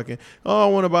in with fucking, I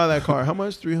want to buy that car. How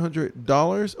much?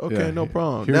 $300? Okay, Yeah. no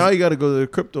problem. Here's- Now you got to go to the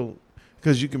crypto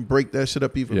because you can break that shit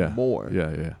up even more.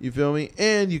 Yeah. Yeah. You feel me?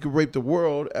 And you can rape the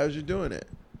world as you're doing it.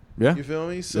 Yeah. You feel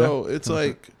me? So it's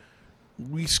like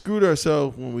we screwed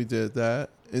ourselves when we did that.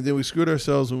 And then we screwed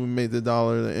ourselves when we made the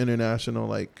dollar the international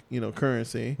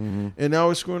currency. Mm-hmm. And now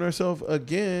we're screwing ourselves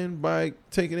again by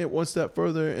taking it one step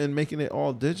further and making it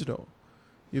all digital.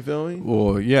 You feel me?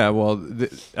 Well, yeah. Well,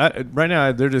 right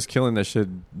now they're just killing that shit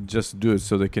just to do it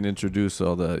so they can introduce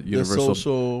all the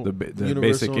universal, the universal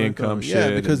basic income shit. Yeah,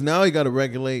 because now you got to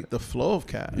regulate the flow of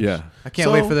cash. Yeah. I can't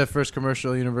So- wait for that first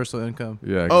commercial universal income.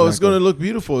 Yeah. Oh, it's exactly. going to look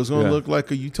beautiful. It's going to Yeah. look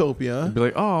like a utopia Be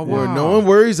like, oh, wow. where no one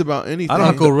worries about anything. I don't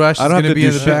have Uncle Rush I is don't going have to to be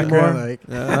in do the shit background. anymore. Like,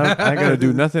 Yeah. I ain't gotta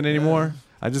do nothing anymore.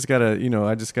 I just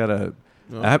gotta.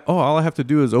 No. All I have to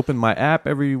do is open my app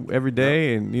every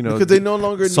day, and because they no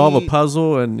longer solve need, a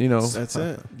puzzle, and That's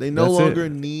it. They no That's it. longer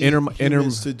need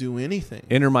humans to do anything.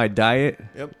 enter my diet.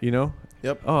 Yep.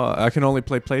 Yep. Oh, I can only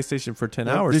play PlayStation for 10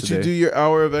 hours Did today. you do your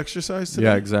hour of exercise today?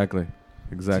 Yeah, exactly.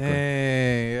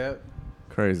 dang, yep.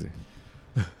 Crazy.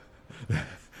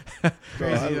 Bro,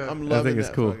 Crazy, I'm I loving think it's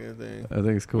that cool. fucking thing. I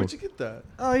think it's cool. Where'd you get that?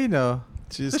 Oh,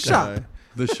 This The shop. guy.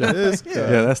 The shot. This guy.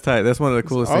 Yeah, that's tight. That's one of the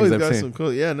coolest Always things got I've seen. some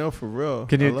cool. Yeah, no, for real.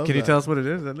 Can I you love can you that. tell us what it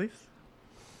is at least?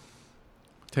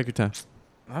 Take your time.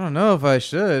 I don't know if I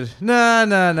should. Nah.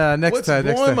 Next What's time.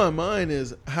 blowing my mind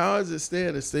is how does it stay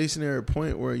at a stationary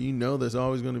point where there's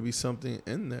always going to be something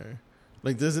in there?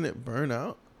 Like, doesn't it burn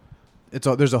out?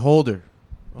 There's a holder.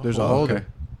 There's a holder.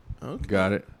 Okay.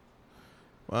 Got it.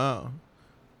 Wow.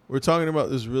 We're talking about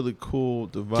this really cool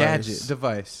device. Gadget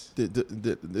device.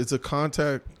 It's a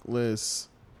contactless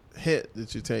hit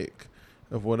that you take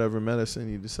of whatever medicine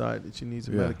you decide that you need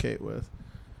to Yeah. medicate with.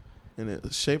 And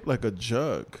it's shaped like a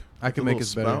jug. I With can a make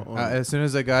little it better. spout on it. As soon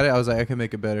as I got it, I was like, I can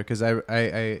make it better because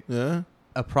I Yeah?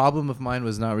 a problem of mine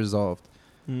was not resolved,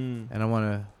 Mm. and I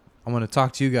want to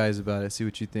talk to you guys about it, see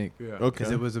what you think. Yeah. Okay.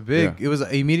 Because it was a big. Yeah. It was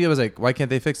immediate. I was like, why can't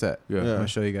they fix that? Yeah. I'm Yeah. gonna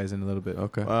show you guys in a little bit.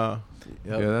 Okay. Wow.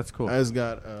 Yep. Yeah, that's cool. I just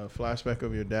got a flashback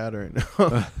of your dad right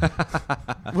now.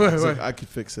 It's like, I could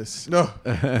fix this. No.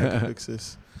 I could fix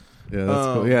this. Yeah, that's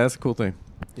cool. Yeah, that's a cool thing.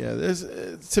 Yeah, there's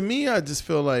to me, I just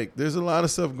feel like there's a lot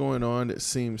of stuff going on that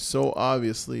seems so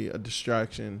obviously a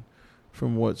distraction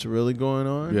from what's really going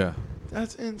on. Yeah.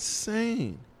 That's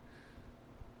insane.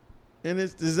 And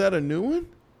is that a new one?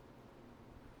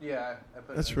 Yeah.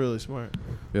 That's really smart.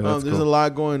 Yeah, that's There's cool. a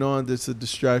lot going on that's a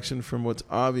distraction from what's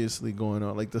obviously going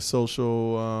on, like the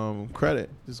social credit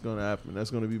is going to happen.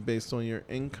 That's going to be based on your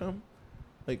income,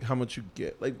 like how much you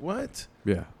get. Like what?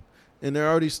 Yeah. And they're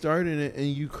already starting it in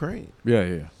Ukraine.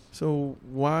 Yeah. So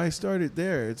why start it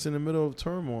there? It's in the middle of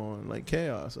turmoil and like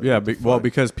chaos. Like, Yeah, what the well, fuck?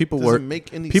 because people Doesn't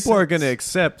make any people are sense. going to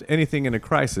accept anything in a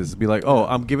crisis. Be like, oh,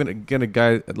 I'm giving a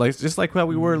guy like just like how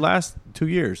we were last 2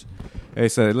 years. They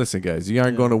said, listen, guys, you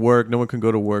aren't Yeah. going to work. No one can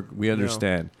go to work. We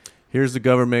understand. Here's the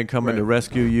government coming to Right.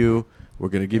 rescue you. We're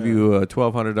going to give Yeah. you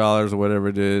 $1,200 or whatever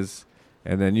it is,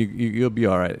 and then you'll be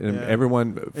all right. And Yeah.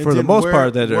 everyone, And for the then most where-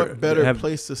 part, what better have.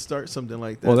 place to start something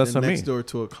like that? Well, that's than what I next mean. door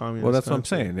to a communist. Well, that's what I'm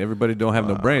country. saying. Everybody don't have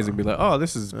no brains and be like, oh,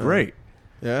 this is Yeah. great.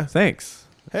 Yeah. Thanks.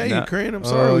 Hey, Nah. Ukraine, I'm Oh,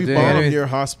 sorry we dang. bombed Enemy- your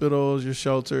hospitals, your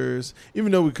shelters,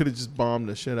 even though we could have just bombed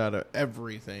the shit out of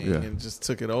everything Yeah. and just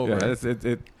took it over.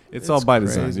 Yeah, it's all by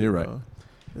design. crazy, You're right. bro.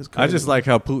 It's I just crazy. like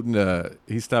how Putin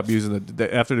he stopped using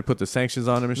after they put the sanctions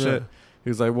on him and shit. Yeah. He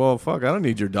was like, "Well, fuck, I don't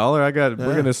need your dollar. We're Yeah.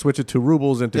 gonna switch it to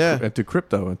rubles and to Yeah. and to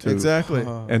crypto and to Exactly.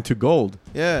 and to gold."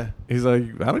 Yeah. He's like,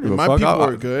 "I don't give a My fuck. people I'll-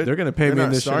 are good. They're gonna pay They're me in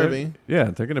not this starving. shit.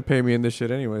 Yeah, they're gonna pay me in this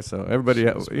shit anyway. So everybody,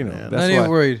 Jesus, you know, man. that's Not even why.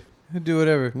 worried. Do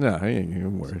whatever. No, I ain't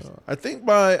even worried. I think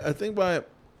by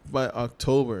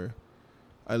October,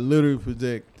 I literally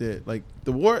predict that like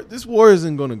this war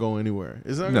isn't going to go anywhere.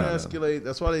 It's not going to No. escalate.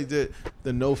 That's why they did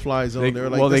the no-fly zone. They- They were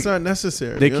like, well, that's they- not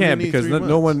necessary. They We only can't need because 3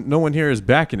 no months. one here is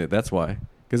backing it. That's why.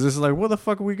 Because it's like, what the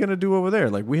fuck are we gonna do over there?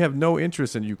 Like, we have no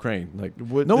interest in Ukraine. Like,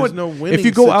 What- no there's one. no winning If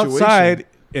you go situation. outside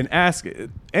and ask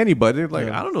anybody, like,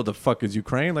 Yeah. I don't know the fuck is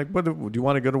Ukraine. Like, what do you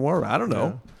want to go to war? I don't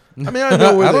know. I mean, I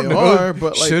know where I don't they know. are,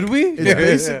 but like, Should we? It's Yeah.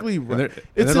 basically And they're, and it's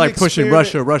they're an like pushing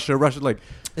experiment. Russia. Like,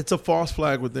 It's a false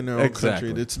flag within their own Exactly.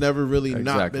 country. It's never really not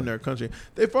Exactly. been their country.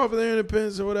 They fought for their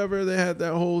independence or whatever. They had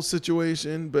that whole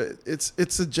situation, but it's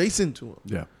adjacent to them.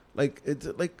 yeah, Like it's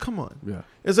like, come on. yeah,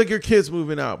 It's like your kids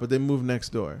moving out, but they move next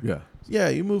door. yeah, Yeah,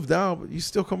 you moved out, but you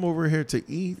still come over here to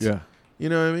eat. yeah, You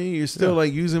know what I mean? You're still Yeah.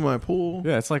 like using my pool.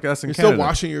 yeah. It's like us in You're Canada. still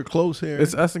washing your clothes here.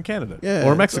 It's us in Canada, Yeah,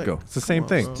 or it's Mexico. like, It's the same come on,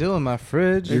 thing. bro. Still in my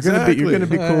fridge. You're gonna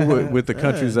be cool with the Yeah.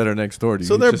 countries that are next door to you.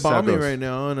 So You they're just have bombing those- right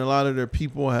now, and a lot of their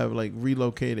people have like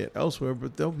relocated elsewhere,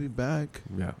 but they'll be back.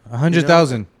 Yeah,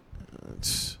 100,000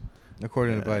 It's,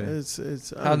 according to Biden. it's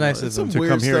I How don't know. nice of It's some them to weird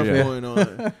come here, stuff yeah. going on.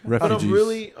 But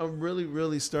refugees. I'm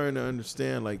really starting to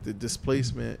understand like the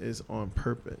displacement is on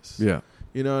purpose. Yeah,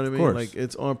 You know what I mean? course. Like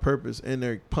it's on purpose, and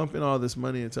they're pumping all this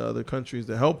money into other countries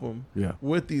to help them yeah,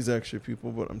 with these extra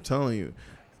people. But I'm telling you,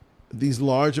 these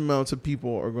large amounts of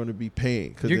people are going to be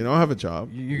paid because they You're- don't have a job.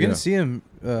 You're gonna Yeah. see them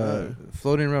Yeah.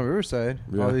 floating around Riverside.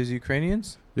 Yeah. All these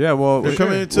Ukrainians. yeah. Well, They're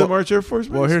coming into well, March Air Force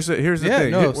Base. Well, here's the Yeah,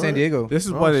 thing. no, Here- San Diego. This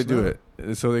is Oh, why they do snap.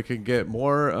 it, so they can get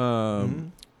more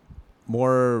Mhm.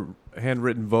 more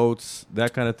handwritten votes,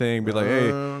 that kind of thing. Be like,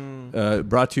 hey, Um,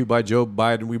 brought to you by Joe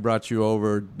Biden. We brought you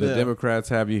over. The Yeah. Democrats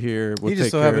have you here. We'll he just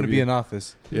take so care happened of to be you. in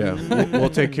office. Yeah, we'll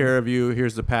take care of you.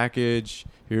 Here's the package.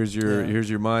 Here's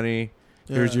your money.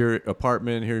 Here's yeah. your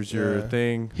apartment. Here's your Yeah.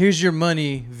 thing. Here's your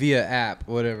money via app,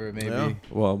 whatever it may Yeah. be.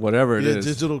 Well, whatever it Yeah, is.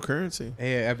 digital currency.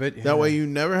 Hey, I bet That way you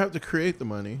never have to create the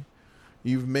money.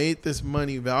 You've made this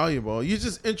money valuable. You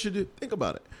just introduce. Think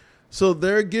about it. So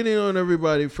they're getting on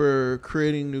everybody for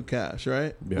creating new cash,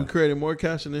 right? Yeah. We created more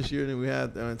cash in this year than we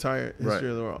had the entire history Right.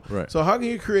 of the world. Right. So how can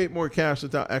you create more cash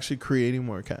without actually creating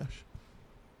more cash?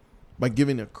 By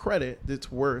giving a credit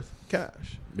that's worth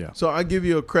cash. Yeah. So I give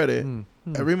you a credit Hmm.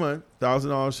 every month,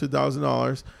 $1,000,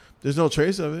 $2,000. There's no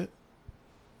trace of it.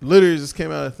 Literally just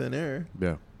came out of thin air.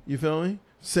 Yeah. You feel me?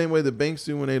 Same way the banks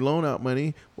do when they loan out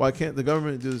money. Why can't the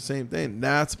government do the same thing?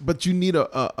 But you need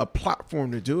a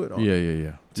platform to do it on. Yeah.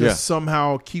 Yeah. To Yeah.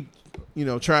 somehow keep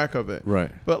track of it.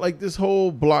 Right. But like this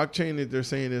whole blockchain that they're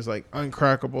saying is like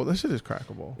uncrackable. That shit is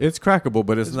crackable. It's crackable,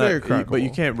 but it's It's not. very But you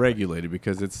crackable. can't regulate it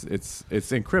because it's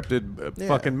encrypted. Yeah.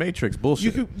 Fucking matrix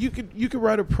bullshit. You could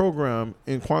write a program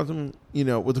in quantum,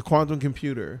 with a quantum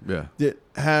computer yeah. that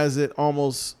has it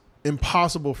almost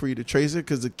impossible for you to trace it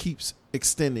because it keeps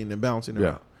extending and bouncing Yeah.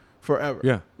 around forever.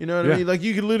 Yeah. You know what Yeah. I mean? Like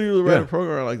you could literally write Yeah. a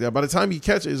program like that. By the time you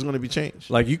catch it, it's going to be changed.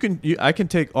 Like I can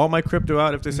take all my crypto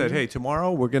out if they said, Mhm. "Hey,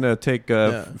 tomorrow we're gonna take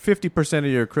Yeah. 50%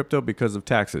 of your crypto because of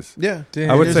taxes." Yeah.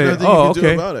 Damn. I would There's say, nothing "Oh, you can do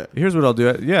okay. about it. Here's what I'll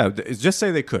do." Yeah, just say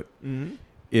they could. Mm-hmm.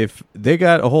 If they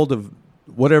got a hold of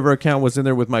whatever account was in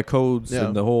there with my codes Yeah.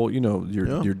 and the whole, your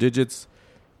Yeah. your digits,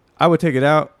 I would take it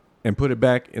out and put it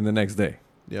back in the next day,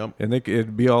 Yep. and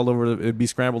it'd be all over. It'd be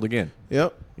scrambled again.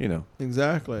 Yep.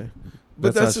 Exactly.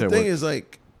 But That's that's how the shit thing works. is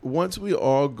like once we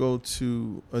all go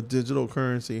to a digital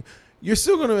currency, you're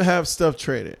still going to have stuff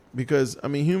traded because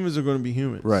humans are going to be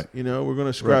humans. Right. We're going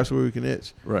to scratch where we can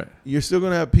itch. Right. You're still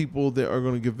going to have people that are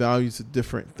going to give value to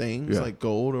different things Yeah. like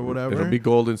gold or whatever. It'll be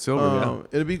gold and silver.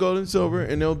 It'll be gold and silver,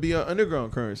 and there'll be an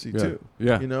underground currency Yeah. too.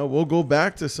 Yeah. We'll go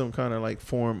back to some kind of like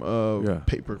form of Yeah.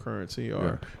 paper currency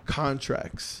or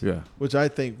contracts, Yeah. which I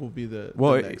think will be the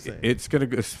next thing. it's gonna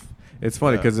go. It's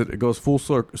funny Yeah. because it goes full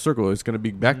circle. It's gonna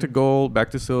be back to Mhm. gold, back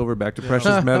to silver, back to Yeah.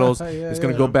 precious metals. Yeah, It's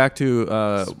gonna yeah. go back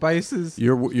to spices,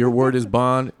 your word is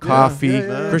bond, coffee,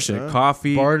 yeah, yeah. Christian, Yeah.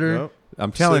 coffee. barter. Yep.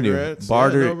 I'm telling Cigarettes. you,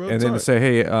 barter, Yeah, no, real and then talk. say,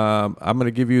 hey, I'm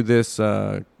gonna give you this.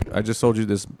 I just sold you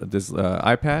this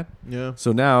iPad, Yeah.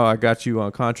 so now I got you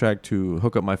on contract to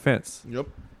hook up my fence. Yep.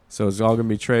 So it's all gonna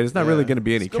be traded. It's not really Yeah. gonna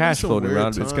be any It's gonna be cash some floating weird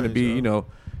around. It's gonna times, be,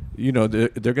 yo.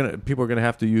 they're gonna people are gonna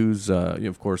have to use,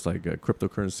 of course, like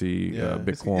cryptocurrency, Yeah.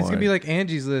 Bitcoin. It's gonna be like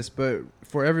Angie's List, but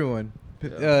for everyone.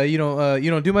 Yeah. You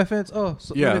don't do my fence. Oh,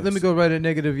 so Yeah. let me go write a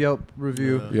negative Yelp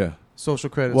review. Yeah. yeah.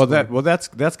 Social credits. Well, score. that's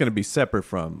going to be separate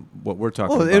from what we're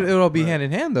talking Oh, about. it'll all be Right. hand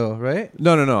in hand though, right?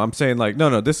 No. I'm saying like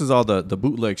no. This is all the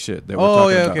bootleg shit that we're Oh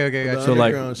talking yeah, about. okay, The gotcha. So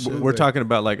like underground shit. we're talking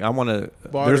about like I want to.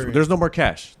 Bartering. There's no more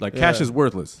cash. Like cash Yeah. is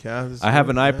worthless. Cash is I have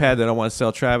an good, iPad yeah. that I want to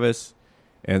sell Travis,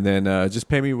 and then just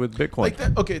pay me with Bitcoin. Like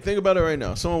that. Okay, think about it right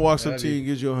now. Someone walks up That'd to you be- and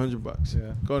gives you $100.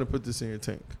 Yeah. Go ahead and put this in your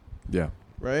tank, Yeah,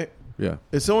 right? yeah,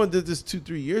 If someone did this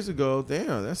 2-3 years ago,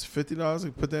 damn, that's $50.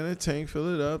 Like, put that in a tank,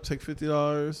 fill it up, take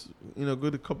 $50.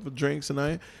 Get a couple of drinks a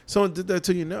night. Someone did that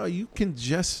to you now. You can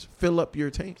just fill up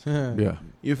your tank. yeah,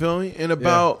 You feel me? In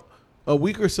about a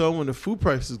week or so, when the food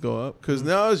prices go up, because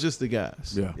now it's just the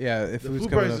gas. yeah. Yeah, if The food's food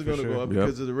coming prices up are for going to sure. go up Yep.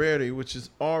 because of the rarity, which is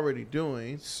already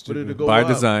doing. But Stupid. it'll go By up.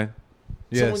 design.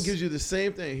 Someone Yes. gives you the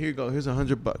same thing. Here you go. Here's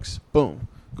 $100. Boom.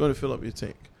 Go to fill up your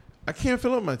tank. I can't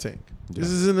fill up my tank. Yeah. This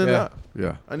isn't enough.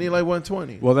 Yeah. I need like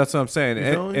 120. Well, that's what I'm saying. You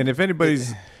feel me? And if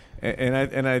anybody's,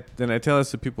 and I tell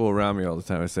this to people around me all the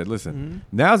time. I said, listen, Mm-hmm.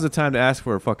 now's the time to ask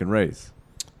for a fucking raise.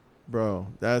 Bro,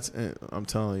 I'm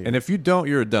telling you. And if you don't,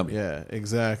 you're a dummy. yeah,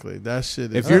 exactly. That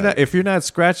shit is. If you're not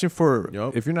scratching for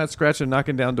Yup. if you're not scratching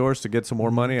knocking down doors to get some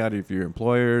more money out of your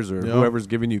employers or Yup. whoever's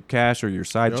giving you cash or your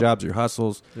side Yup. jobs, your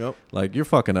hustles, Yep. like you're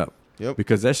fucking up. Yep.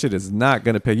 Because that shit is not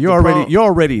gonna pay. The prob- You're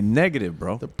already negative,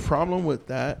 bro. The problem with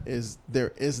that is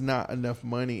there is not enough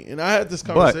money. And I had this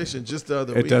conversation just the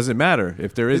other week. It doesn't matter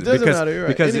if there is It doesn't because, matter. You're right.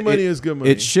 because Any money is good money.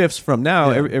 It shifts from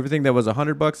now. Yeah. Everything that was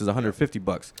 $100 is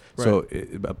 $150. Right. So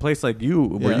a place like you,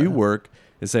 where Yeah. you work,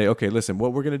 is say, okay, listen,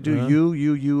 what we're gonna do, Uh-huh.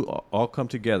 you all come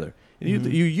together. And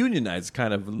you unionize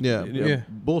kind of Yeah. Yeah.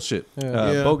 bullshit,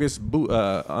 Yeah. bogus.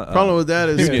 Problem with that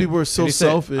is union. people are so And you say-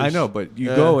 selfish. I know, but you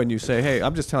Yeah. go and you say, hey,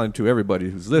 I'm just telling to everybody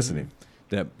who's listening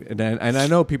that, and I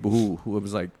know people who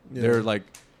was like Yeah. they're like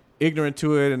ignorant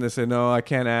to it, and they say, no, I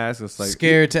can't ask. It's like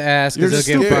Scared to ask You're because just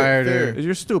they'll get stupid. fired. Fair. Or,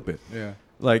 You're stupid. yeah.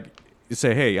 Like you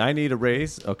say, hey, I need a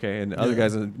raise, okay, and the other Yeah.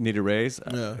 guys need a raise,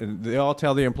 Yeah. and they all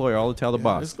tell the employer, all tell the Yeah,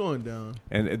 boss, It's going down.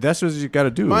 and that's what you got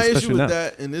to do. My especially issue with now.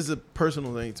 that, and this is a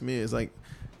personal thing to me, is like,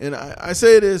 and I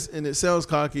say this, and it sounds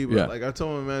cocky, but Yeah. like I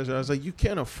told my manager, I was like, you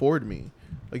can't afford me.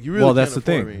 Like you really Well, that's can't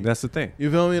the afford thing. me. That's the thing.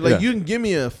 You feel me? Like Yeah. you can give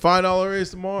me a $5 raise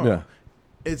tomorrow. Yeah.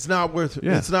 It's not worth it.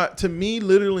 Yeah. It's not to me.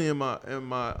 Literally in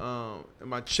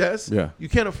my chest. Yeah. You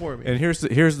can't afford me. And here's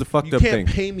the fucked you up can't thing.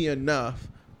 pay me enough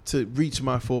to reach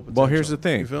my full potential. Well, here's the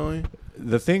thing. You feel me?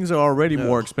 The things are already Yeah.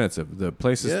 more expensive. The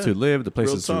places Yeah. to live, the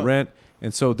places to talk. rent,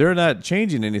 and so they're not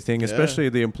changing anything, Yeah. especially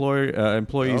the employees'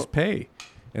 Nope. pay.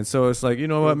 And so it's like, you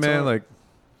know what, Real man? talk. Like,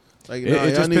 Like, It- nah, it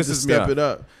y'all just need to pisses me step off. it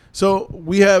up. So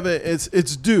we have it.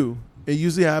 It's due. It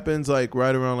usually happens like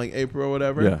right around like April or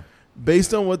whatever. yeah,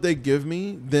 Based on what they give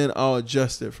me, then I'll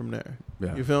adjust it from there.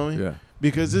 yeah, You feel me? yeah.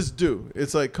 Because it's due.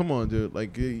 It's like, come on, dude.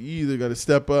 Like you either got to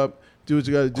step up, do what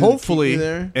you got to do. to Hopefully, keep me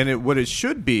there. and what it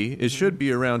should be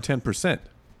around 10%,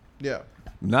 Yeah,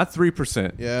 not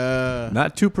 3%, yeah.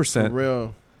 not For 2%.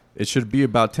 real. It should be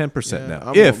about 10% Yeah, now.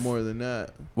 I want more than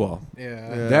that. well, Yeah.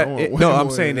 Yeah. I that want way no, I'm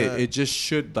more saying than it. that. It just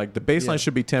should like the baseline Yeah.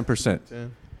 should be 10%.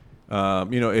 Yeah.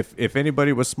 You know, if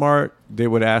anybody was smart, they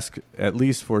would ask at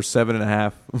least for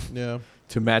 7.5 Yeah.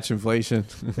 to match inflation.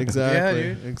 Exactly.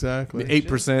 dude. Exactly.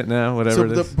 8% now, whatever So it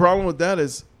the is. problem with that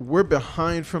is we're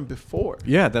behind from before.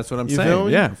 Yeah, that's what I'm You feel saying.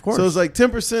 me? Yeah, of course. So it's like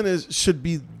 10% should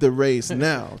be the raise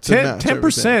now. to match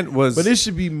 10% everything. was But it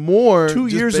should be more 2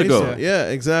 just years based ago. on- yeah,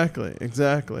 exactly.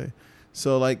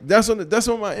 So like that's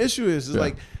what my issue is. Is Yeah.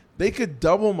 like they could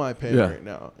double my pay Yeah. right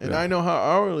now, and Yeah. I know how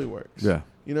hourly works. yeah.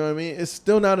 You know what I mean? It's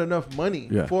still not enough money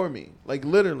Yeah. for me. Like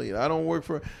literally, I don't work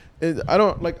for. I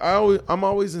don't like. I'm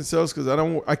always in sales because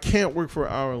I can't work for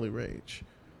an hourly wage.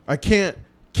 I can't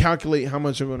calculate how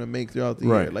much I'm going to make throughout the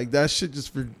Right. year. Like that shit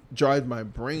just drives my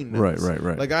brain nuts.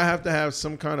 Right. Like I have to have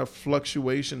some kind of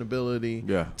fluctuation ability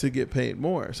Yeah. to get paid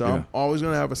more. So Yeah. I'm always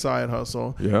going to have a side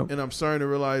hustle. Yeah. And I'm starting to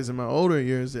realize in my older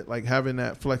years that like having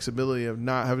that flexibility of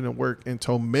not having to work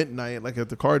until midnight, like at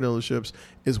the car dealerships,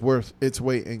 is worth its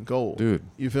weight in gold. Dude,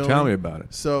 You feel tell me? me about it.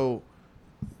 So,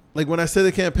 like when I say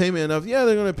they can't pay me enough, yeah,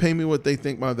 they're going to pay me what they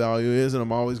think my value is, and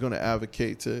I'm always going to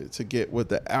advocate to get what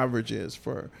the average is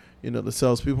for the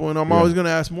salespeople, and I'm Yeah. always going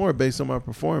to ask more based on my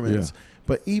performance. Yeah.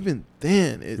 But even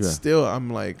then, it's Yeah. still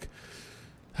I'm like,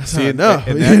 that's See, not enough.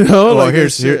 and you that- know, well, like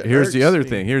here's that shit here's the irks other me.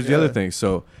 thing. Here's the Yeah. other thing.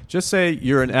 So just say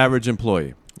you're an average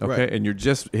employee, okay, Right. and you're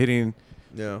just hitting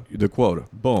Yeah, the quota.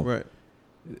 Boom. right.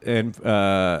 And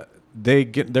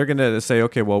they're gonna say,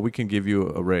 okay, well, we can give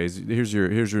you a raise. Here's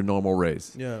your normal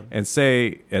raise. Yeah, And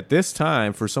say at this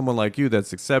time for someone like you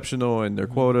that's exceptional in their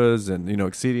Mm-hmm. quotas and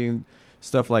exceeding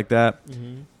stuff like that,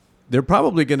 they're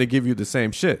probably going to give you the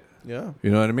same shit. yeah, You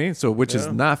know what I mean? So which is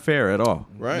Yeah. not fair at all.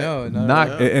 right. No,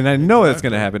 Not Yeah. and I know that's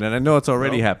going to Exactly. happen, and I know it's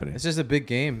already No. happening. It's just a big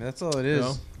game. That's all it is.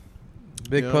 Yeah.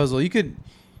 Big Yeah. puzzle. You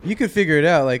could figure it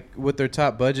out, like what their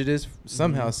top budget is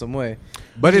somehow, some way.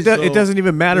 But it So, doesn't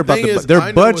even matter the about thing is, their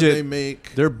I know what budget. they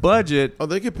make. Their budget Oh,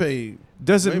 they could pay.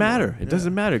 doesn't way matter. more. It Yeah.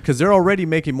 doesn't matter because they're already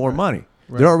making more Right. money.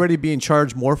 Right. They're already being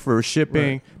charged more for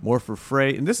shipping, Right. more for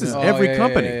freight, and this is Yeah. Oh, every yeah,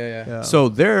 company. Yeah. Yeah. So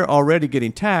they're already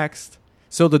getting taxed.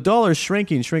 So the dollar's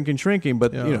shrinking.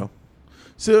 But Yeah.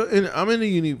 So I'm in a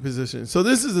unique position. So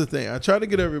this is the thing. I try to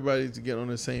get everybody to get on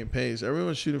the same page.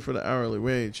 Everyone's shooting for the hourly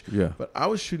wage, yeah, but I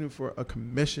was shooting for a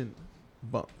commission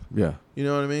bump. yeah, You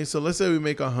know what I mean? So let's say we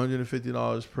make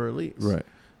 $150 per lease. right,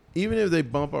 Even if they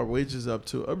bump our wages up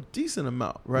to a decent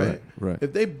amount, right? right.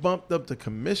 If they bumped up the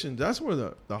commission, that's where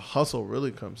the hustle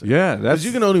really comes in. Yeah, Because that's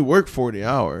you can only work 40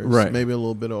 hours, Right. maybe a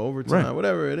little bit of overtime, Right.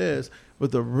 whatever it is.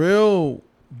 But the real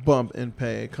bump in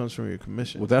pay comes from your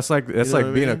commission. Well, that's like know what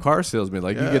I being a mean? car salesman.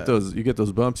 Like Yeah. you get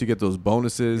those bumps, you get those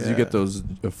bonuses, you Yeah. get those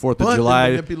 4th But of they're July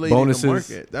manipulating bonuses. the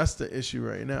market. That's the issue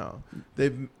right now.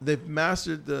 They've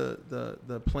mastered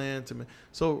the plan to.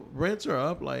 So rents are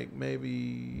up like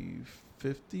maybe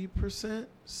 50%,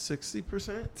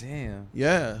 60%. Damn.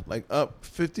 Yeah, like up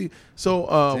 50. So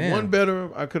Damn. one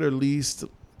bedroom I could have leased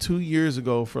 2 years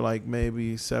ago for like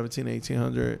maybe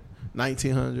 1,800,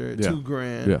 1,900, Yeah.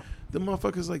 $2,000. Yeah. The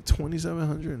motherfucker's like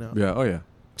 2,700 now. Yeah. Oh yeah.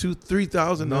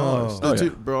 $3,000. No. Oh, yeah.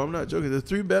 Bro, I'm not joking. The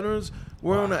 3 bedrooms,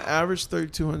 we're on an average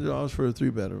 $3,200 for a 3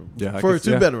 bedroom. Yeah, I for a guess-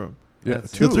 2 yeah. bedroom. Yeah.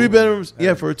 That's The 3 bedrooms,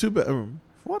 yeah, for a 2 bedroom.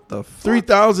 What the fuck?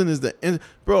 3,000 is the end.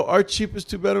 Bro, our cheapest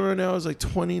 2 bedroom right now is like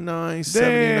 $29.79.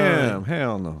 Damn.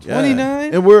 Hell no. Yeah.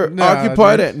 29? And we're Nah,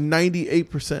 occupied dude. at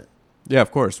 98%. Yeah,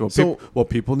 of course. Well, So-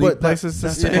 people need but places to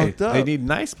that's stay. fucked up. They need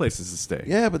nice places to stay.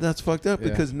 Yeah, but that's fucked up Yeah.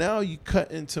 because now you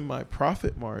cut into my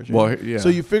profit margin. Well, yeah. So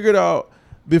you figured out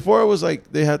before it was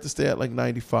like they had to stay at like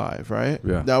 95, right?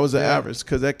 Yeah. That was the Yeah. average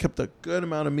because that kept a good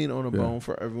amount of meat on the Yeah. bone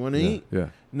for everyone to Yeah. eat. Yeah.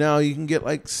 Now you can get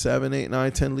like 7, 8,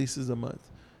 9, 10 leases a month.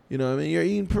 You know what I mean? You're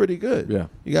eating pretty good. Yeah.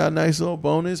 You got a nice little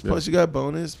bonus, Yeah. plus you got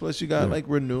bonus, plus you got Yeah. like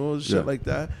renewals, shit Yeah. like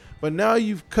that. But now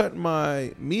you've cut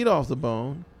my meat off the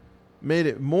bone, made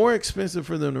it more expensive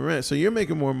for them to rent. So you're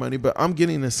making more money, but I'm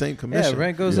getting the same commission. Yeah,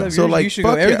 rent goes Yeah. up. So like, you should go.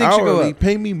 fuck your Everything should go hourly, up.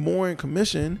 pay me more in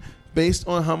commission based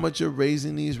on how much you're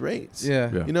raising these rates. Yeah.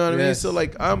 Yeah. You know what I mean? Yes. So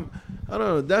like I don't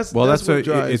know. That's Well, that's that's what what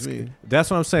drives it's. me.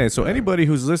 That's what I'm saying. So Yeah. anybody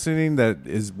who's listening that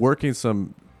is working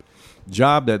some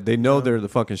job that they know Yeah. they're the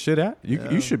fucking shit at,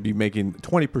 Yeah. you should be making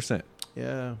 20%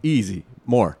 Yeah. easy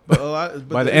more. But a lot, but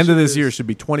By the end of issue this year, it is- should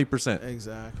be 20%.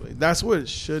 exactly. That's what it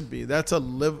should be. That's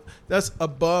That's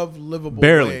above livable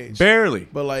Barely, wage. barely.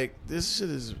 But like this shit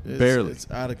is Barely. It's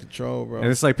out of control, bro.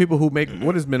 And it's like people who make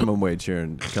what is minimum wage here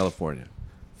in California?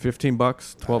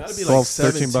 $15, 12, Gotta be 12 like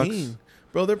 13 bucks. 17.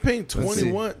 Bro, they're paying see.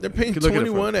 21. They're paying You could look at it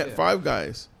 21 at Yeah. Five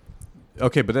Guys.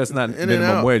 Okay, but that's not In and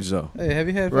minimum out. wage though. Hey, have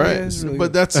you had? Right. Fridays? Really But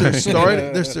good. that's their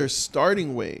starting that's their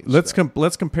starting wage. Let's though.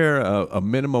 let's compare a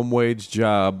minimum wage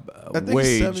job I think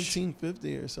wage. it's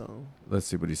 $17.50 or something. Let's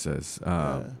see what he says.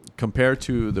 Yeah. Compared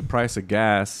to the price of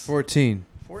gas, 14.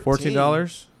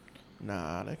 $14.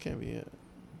 Nah, that can't be it.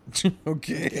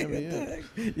 Okay. That can't be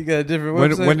it. You got a different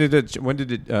When, website. when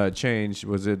did it change?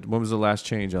 When was the last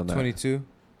change on that? 22,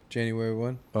 January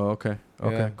 1. Oh, okay.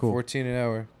 Okay, Yeah, cool. 14 an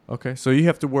hour. Okay, so you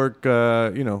have to work.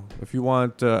 If you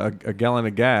want a gallon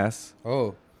of gas,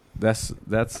 Oh, that's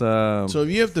So if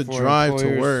you have to For drive to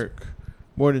employers. work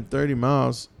more than 30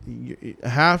 miles,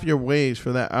 half your wage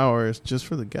for that hour is just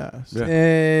for the gas. Yeah.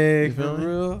 hey, You for feel me?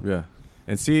 real? yeah.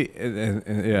 And see, and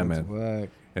yeah, That's man. whack.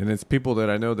 And it's people that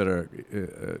I know that are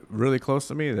really close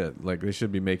to me that like they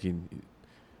should be making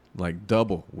like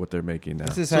double what they're making now.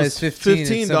 It's as So high it's as 15.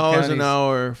 in some $15 an counties.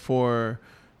 hour for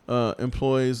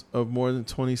employees of more than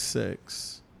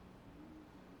 26.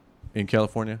 In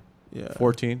California, Yeah.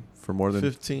 14 for more than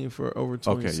 15 for over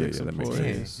 26 that makes Dang,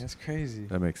 employees. that's crazy.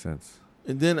 that makes sense.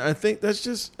 And then I think that's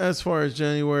just as far as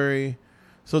January.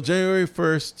 So January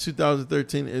 1st,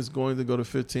 2013 is going to go to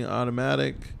 15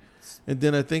 automatic. And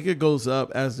then I think it goes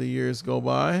up as the years go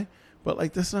by. But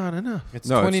like that's not enough. It's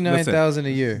No, it's- 29,000 a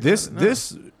year. This No.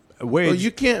 this wage Well,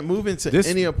 you can't move into this-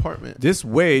 any apartment. this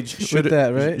wage should that,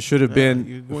 right? should have Yeah, you're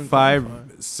been going 5, qualify.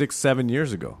 6, 7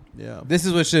 years ago. Yeah. This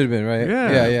is what should have been, right?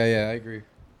 Yeah. Yeah. I agree.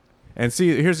 And see,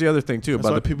 here's the other thing too That's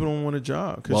why about the people don't want a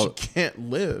job because Well- you can't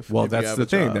live. well, if you that's have the a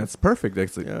thing. job. That's perfect.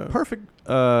 That's the Yeah. perfect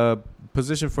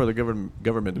position for the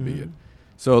government to be Mhm. in.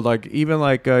 So like even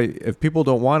like if people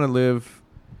don't want to live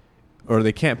or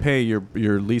they can't pay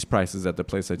your lease prices at the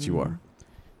place that you Mhm. are,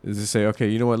 is to say, okay,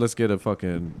 you know what? Let's get a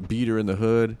fucking beater in the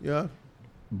hood. Yeah.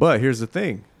 But here's the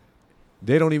thing: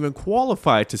 they don't even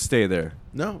qualify to stay there.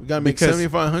 No, you gotta make Because-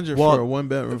 7,500 well, for a one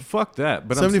bedroom. Fuck that.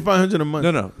 But I'm 7,500 a month.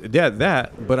 no,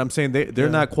 that. But I'm saying they're Yeah.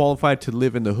 not qualified to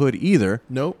live in the hood either.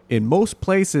 Nope. In most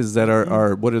places that Mhm.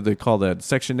 are what do they call that?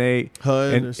 Section 8.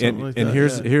 HUD or something like that.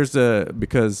 Here's the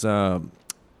because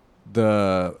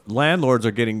the landlords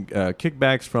are getting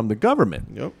kickbacks from the government.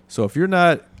 Yep. So if you're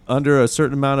not under a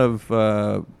certain amount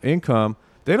of income,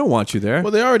 they don't want you there.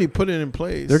 Well, they already put it in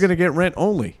place. They're gonna get rent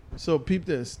only. So peep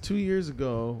this. 2 years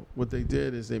ago, what they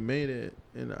did is they made it,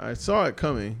 and I saw it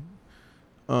coming.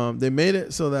 They made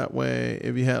it so that way,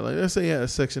 if you had, like, let's say you had a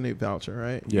Section 8 voucher,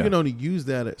 right? Yeah. You can only use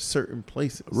that at certain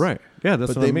places. Right. Yeah,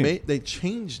 that's But what they I mean. they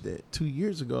changed it 2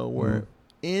 years ago where Mhm.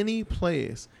 any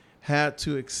place had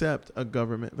to accept a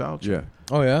government voucher. Yeah.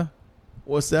 Oh, yeah?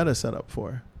 What's that a setup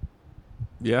for?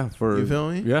 Yeah. For You feel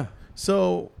me? Yeah.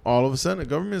 So all of a sudden, the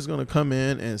government is going to come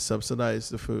in and subsidize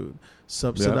the food,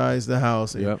 subsidize the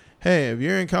housing. Yep. Hey, if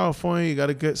you're in California, you got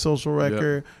a good social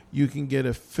record, you can get a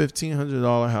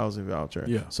 $1,500 housing voucher.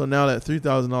 Yeah. So now that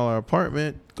 $3,000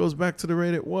 apartment goes back to the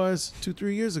rate it was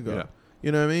 2-3 years ago. Yeah.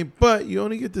 You know what I mean? But you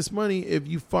only get this money if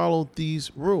you follow these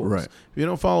rules. Right. If you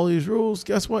don't follow these rules,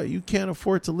 guess what? You can't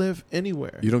afford to live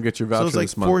anywhere. You don't get your So voucher it's like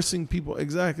this month. forcing people.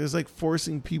 Exactly. It's like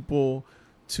forcing people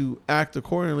to act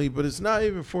accordingly, but it's not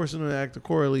even forcing them to act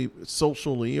accordingly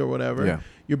socially or whatever. Yeah.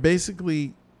 You're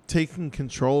basically taking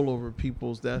control over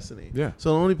people's destiny. Yeah. So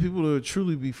the only people who would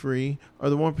truly be free are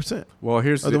the 1%. Well,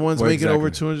 here's Are the ones well, making over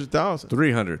exactly. 200,000.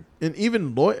 300. And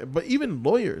even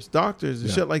lawyers, doctors, and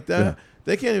Yeah. shit like that, Yeah.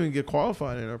 they can't even get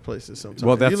qualified in our places sometimes.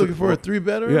 Well, If you're that's looking for well, a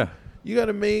 3-bedroom. Yeah. You got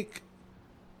to make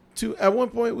two. At one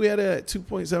point, we had it at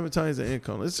 2.7 times the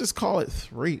income. Let's just call it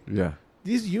 3. Yeah.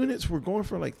 These units were going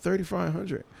for like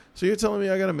 3,500. So you're telling me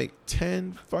I got to make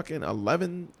 10, fucking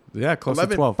 11, Yeah. Close to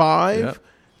 11, 12. 5 Yeah.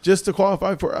 just to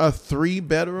qualify for a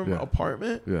 3-bedroom Yeah.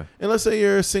 apartment? Yeah. And let's say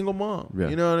you're a single mom. Yeah.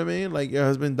 You know what I mean? Like your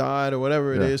husband died or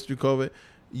whatever it Yeah. is through COVID.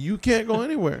 You can't go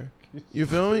anywhere. You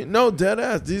feel me? No, dead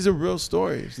ass. These are real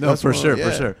stories. No, That's for what- sure. yeah.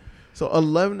 For sure. So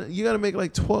 11, you got to make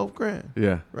like 12 grand,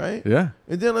 Yeah. right? Yeah.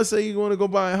 And then let's say you want to go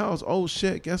buy a house. Oh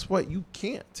shit, guess what? You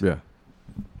can't. Yeah.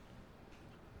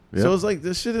 So it's like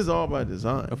this shit is all by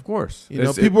design. Of course. You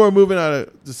know, people are moving out of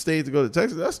the state to go to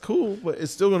Texas. That's cool, but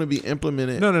it's still going to be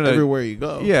implemented No. everywhere you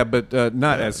go. Yeah, but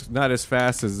not Yeah. as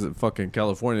fast as fucking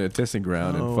California, a testing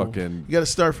ground, No. and fucking You got to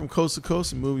start from coast to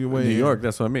coast and move your way New in. York.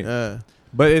 That's what I mean. Yeah.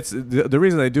 But it's the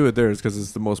reason they do it there is because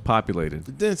it's the most populated.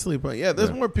 The densely, but yeah, there's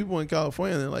Yeah. more people in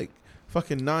California than like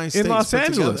fucking 9 states In Los put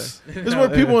Angeles. together. There's more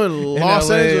people in Los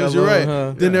LA Angeles, you're right,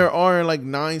 alone, huh? than Yeah. there are in like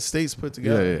 9 states put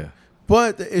together. Yeah, yeah.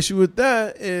 But the issue with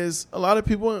that is a lot of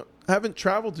people haven't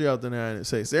traveled throughout the United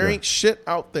States. There Yeah. ain't shit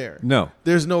out there. No.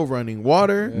 There's no running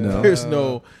water. No. There's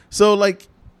no. So like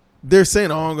they're saying,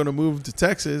 "Oh, I'm going to move to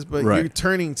Texas," but Right. you're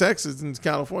turning Texas into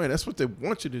California. That's what they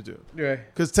want you to do Right.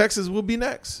 because Texas will be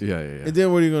next. Yeah, yeah, yeah. And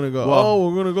then where are you going to go? Well, oh,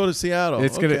 we're going to go to Seattle.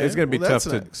 It's gonna Okay, be well, tough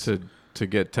that's next. to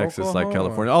get Texas like Oklahoma.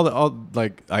 California. All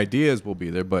like ideas will be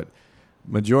there, but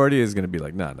majority is gonna be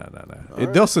like nah.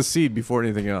 right. They'll secede before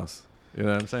anything else. You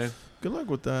know what I'm saying? Good luck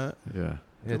with that. Yeah. Yeah,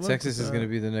 Good luck Texas with is that. going to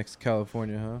be the next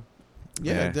California, huh?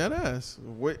 Yeah, Yeah. dead ass.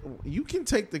 You can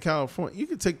take the California. You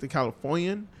can take the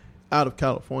Californian out of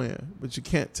California, but you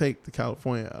can't take the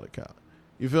California out of Cal.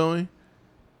 You feel me?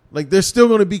 Like there's still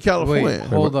going to be California. Wait,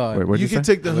 hold on. Wait, what'd You you can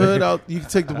say? take the hood out. You can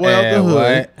take the boy out the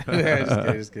hood.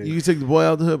 What? Just kidding. You can take the boy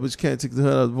out the hood, but you can't take the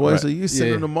hood out the boy. Right. So you can send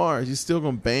Yeah. him to Mars. You're still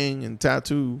gonna bang and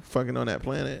tattoo fucking on that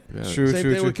planet. Yeah. True, Same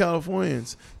true, thing true. with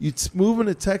Californians. You move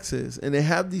into Texas, and they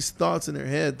have these thoughts in their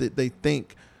head that they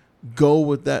think go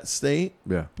with that state,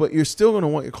 Yeah. but you're still gonna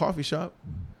want your coffee shop.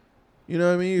 You know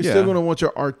what I mean? You're Yeah. still gonna want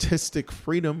your artistic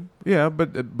freedom. Yeah, but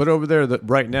over there,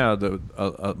 right now,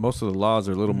 most of the laws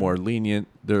are a little more lenient.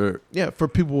 They're Yeah, for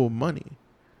people with money.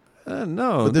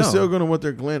 no, But they're no. still gonna want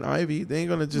their Glen Ivy. They ain't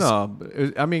gonna just no.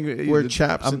 but, I mean, wear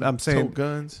chaps I'm and saying tote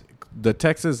guns. the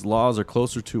Texas laws are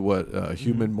closer to what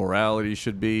human morality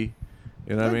should be.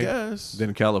 You know what I mean? guess.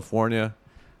 Than California.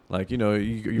 Like, you know,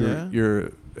 Yeah.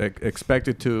 you're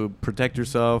expected to protect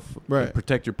yourself, Right.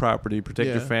 protect your property, protect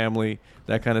your Yeah. family,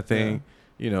 that kind of thing.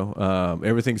 You know,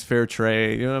 everything's fair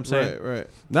trade. You know what I'm saying? Right.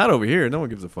 Not over here. No one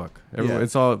gives a fuck. Everyone, Yeah.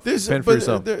 It's all This, fend for but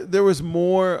yourself. there was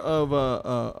more of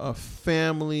a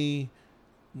family.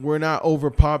 We're not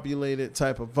overpopulated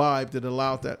type of vibe that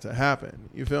allowed that to happen.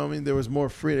 You feel me? There was more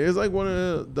freedom. It was like one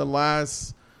of the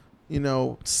last,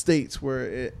 states where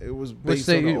it was based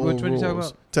state on the you- old which one you talking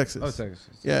rules. about? Texas. Oh, Texas.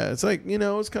 Yeah, it's like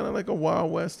it's kind of like a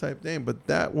Wild West type thing, but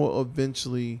that will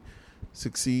eventually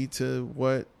succeed to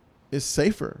what is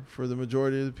safer for the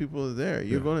majority of the people that are there.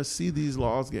 You're Yeah. going to see these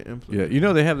laws get Yeah, implemented. you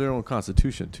know they have their own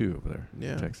constitution too over there.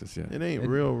 Yeah. In Texas. Yeah, It ain't It-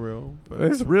 real, but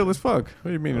it's real as fuck. What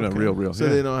do you mean not Okay. real? So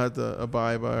Yeah. they don't have to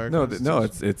abide by our no,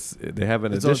 constitution. it's they have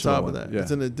an It's on additional top one. of that. Yeah,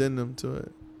 It's an addendum to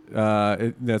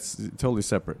it. that's totally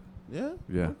separate. Yeah.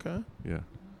 Yeah, Okay. yeah.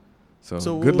 So,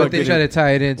 So good we'll- luck But they try getting. to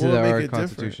tie it into We'll make our it different.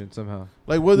 Constitution somehow.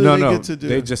 Like, what do No, they no, get to do?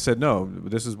 they just said no.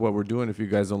 This is what we're doing. If you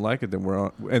guys don't like it, then we're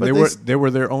on. And But they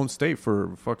were their own state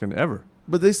for fucking ever.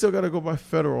 but they still got to go by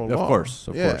federal law. Of course.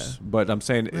 Yeah. But I'm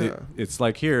saying Yeah. it's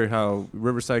like here how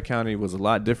Riverside County was a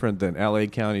lot different than LA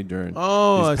County during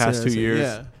Oh, these I past see, I 2 see. years.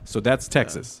 Yeah. So that's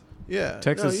Texas. Yeah.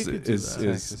 Texas No, you could do is that.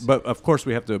 Texas. but of course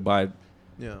we have to abide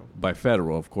Yeah. by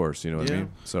federal, of course. You know what I Yeah. mean?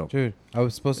 So Dude, I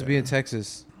was supposed to be in Yeah.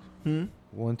 Texas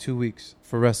 2 weeks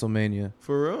for WrestleMania.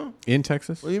 For real? in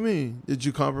Texas, What do you mean? Did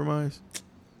you compromise?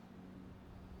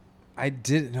 I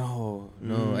did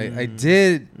I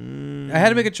did. I had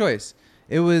to make a choice.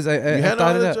 It was. I You had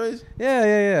thought all it the up. choice?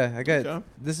 Yeah. I got. Okay.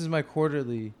 This is my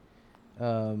quarterly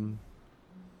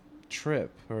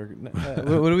trip. Or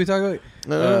what are we talking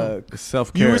about?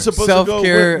 Self You care. were supposed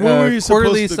Self-care. to go. When were you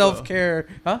Quarterly supposed to go? self-care.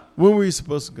 Huh? When were you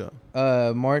supposed to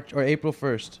go? March or April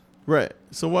 1st. Right.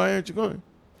 So why aren't you going?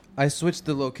 I switched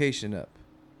the location up.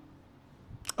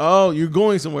 Oh, you're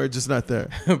going somewhere, just not there.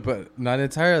 But not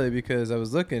entirely because I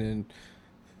was looking and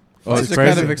Oh, flights it's are kind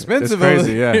crazy. of expensive. It's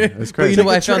crazy, over yeah. there. It's But crazy. you know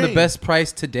what? I Take a found the train. best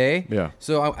price today. Yeah.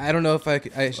 So I don't know if I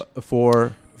could.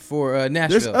 For For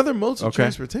Nashville. There's other modes of Okay.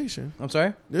 transportation. I'm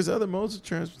sorry. There's other modes of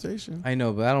transportation. I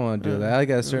know, but I don't want to do Yeah. that. I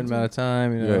got a certain amount of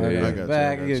time. You know, Yeah, I yeah, gotta I get got you, back.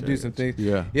 I I got gotta you, do I some got things.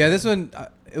 yeah. Yeah, this one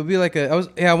it would be like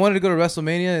I wanted to go to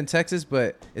WrestleMania in Texas,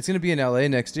 but it's gonna be in LA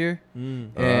next year,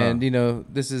 and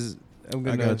this is I'm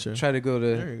I gonna gotcha. try to go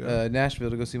There you to go.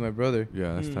 Nashville to go see my brother.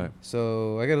 Yeah, that's Mm. tight.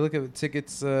 So I gotta look at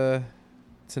tickets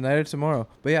tonight or tomorrow.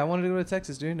 But yeah, I wanted to go to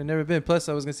Texas, dude. I've never been. Plus,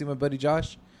 I was gonna see my buddy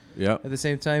Josh Yeah. at the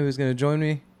same time. He was gonna join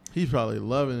me, He's probably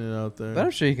loving it out there. but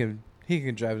I'm sure he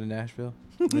can drive to Nashville.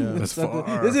 Yeah. That's Something-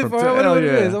 far. Is it from far? I wonder hell what it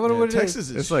yeah. is. I wonder Yeah, what it is. Texas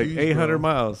is It's like huge, 800 bro.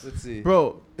 miles. Let's see.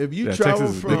 Bro, if you Yeah, travel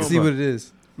Texas is big from Let's see what it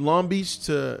is. Long Beach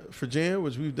to Virginia,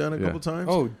 which we've done a Yeah. couple times,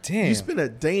 Oh damn! you spend a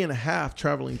day and a half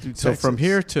traveling through So Texas. from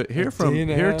here to day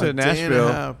and a half. to a day and a Nashville,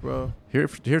 half, bro. here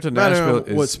to Matter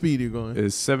Nashville what is speed you're going.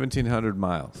 1,700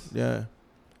 miles. Yeah,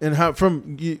 and how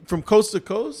from coast to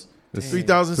coast, It's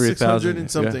 3,600 and yeah.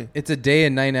 something. It's a day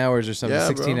and 9 hours or something, Yeah,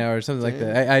 16 bro. hours, something like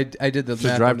Damn. that. I did the To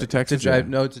math drive on to it. Texas, To drive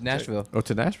yeah. no to Nashville. Oh,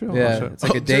 to Nashville? Yeah, Oh, shit. it's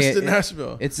like a Just day. to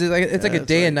Nashville. It's like a that's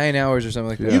day right. and 9 hours or something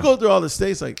like Yeah. that. You go through all the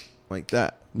states like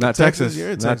that. Not Texas, Texas. you're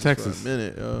in Not Texas, Texas. for a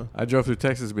minute. Yo. I drove through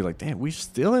Texas and be like, damn, we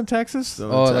still in Texas? Still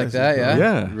in Oh, like Texas, that, bro. yeah?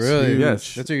 Yeah. Really?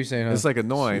 Yes. That's what you're saying, huh? It's like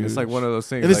annoying. It's like one of those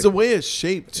things. And it's like, the way it's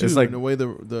shaped too, it's like- and the way the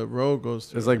road goes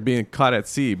through. it's like being caught at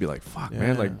sea. Be like, fuck,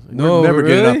 man. Yeah. Like, No, we're never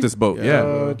getting really? off this boat. Yeah. Yeah.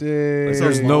 Oh, It's dude. a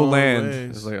There's no long land. ways.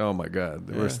 It's like, oh my God.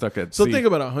 Yeah. We're stuck at So sea. think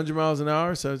about 100 miles an hour,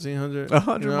 1,700.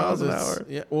 100 miles an it's- hour.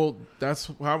 Yeah, well, that's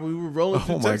how we were rolling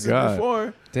through Oh, my Texas God.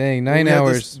 before. Dang, When 9 we had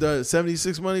hours. The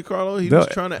 76 Monte Carlo, he They'll- was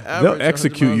trying to average. They'll 100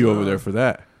 execute miles you an over hour. there for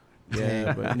that.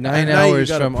 Yeah, but 9 now you hours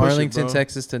gotta from push it, Arlington, bro.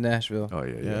 Texas to Nashville. Oh,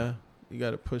 yeah, yeah. Yeah, you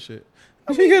got to push it.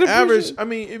 You gotta push Average. it. I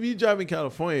mean, if you drive in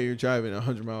California, you're driving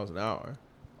 100 miles an hour,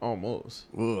 almost.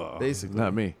 Ugh, Basically.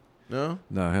 Not me. No.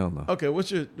 No, hell no. Okay, when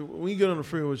you get on the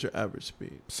freeway? What's your average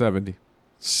speed? 70.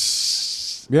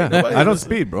 Yeah. Nobody I don't listen.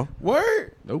 speed, bro.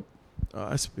 Word. Nope. Oh,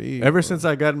 I speed. Ever bro. since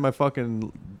I got in my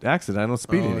fucking accident, I don't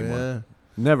speed Oh, anymore. Yeah.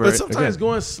 Never. But sometimes again.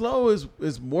 going slow is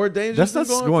more dangerous. That's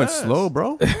not than going fast. slow,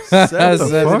 bro. 70,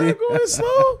 Seventy. you're going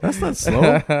slow, That's not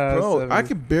slow. bro. I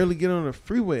can barely get on the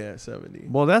freeway at 70.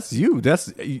 Well, that's you.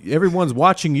 That's everyone's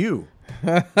watching you.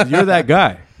 You're that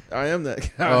guy. I am that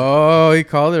guy. Oh, he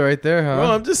called it right there, huh?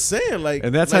 Bro, I'm just saying, like,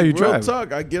 And that's like how you real drive.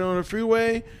 Talk. I get on the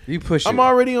freeway. you push I'm it.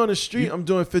 already on the street. I'm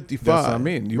doing 55. That's what I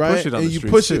mean. You right? push it on and the you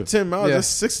streets, push too. it 10 miles. Yeah. That's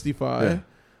 65. Yeah.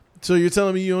 So you're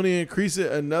telling me you only increase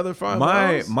it another 5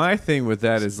 miles? My thing with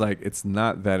that is like it's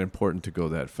not that important to go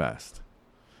that fast.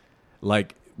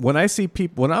 Like when I see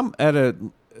people when I'm at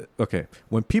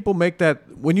when people make that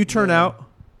when you turn Yeah. out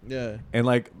Yeah. and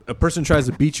like a person tries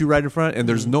to beat you right in front and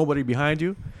there's nobody behind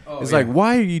you, Oh, it's yeah. like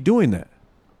why are you doing that?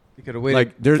 You could have waited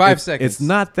Like there's 5 seconds. It's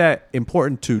not that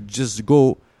important to just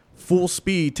go full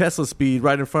speed, Tesla speed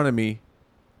right in front of me.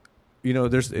 You know,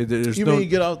 there's You no mean you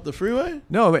get off the freeway?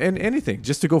 no and anything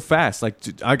just to go fast. Like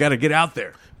I got to get out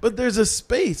there. But there's a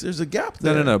space. There's a gap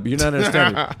No, there. no, no. But you're not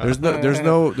understanding. There's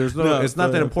no. No, it's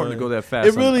not that fine, important to fine. go that fast.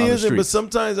 It really on the isn't. But streets.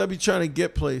 sometimes I be trying to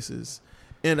get places,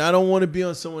 and I don't want to be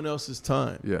on someone else's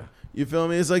time. Yeah, You feel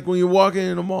me? It's like when you're walking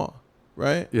in a mall,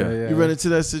 right? yeah, Yeah. You run into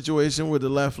that situation where the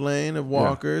left lane of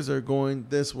walkers are going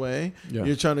this way. Yeah.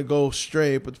 You're trying to go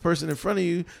straight, but the person in front of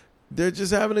you, they're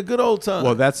just having a good old time.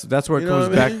 Well, that's where it You know comes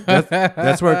what I back. mean?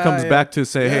 That's where it comes Yeah. back to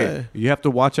say, Yeah. hey, you have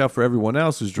to watch out for everyone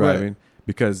else who's driving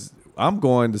because I'm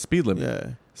going the speed limit.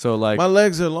 yeah. So like, My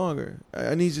legs are longer.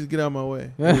 I need you to get out of my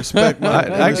way. Respect my, I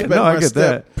get- respect no, I my get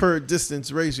step that. per distance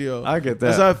ratio. I get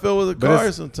That's that. how I feel with a But car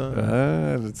it's-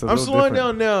 sometimes. It's a I'm little slowing different.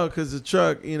 down now because the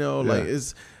truck, you know, like Yeah.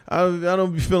 it's. I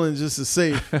don't be feeling just as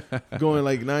safe going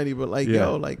like 90, but like Yeah.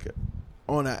 yo, like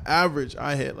on an average,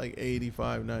 I hit like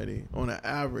 85, 90 on an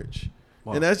average.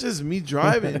 Wow. And that's just me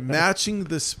driving, matching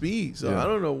the speed. So Yeah. I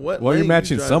don't know what. Well, lane you're you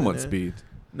matching driving someone's in. speed.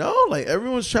 No, like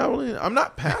everyone's traveling. I'm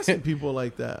not passing people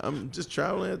like that. I'm just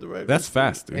traveling at the regular. That's speed.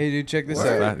 fast, dude. Hey, dude, check this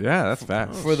Word. out. Yeah, that's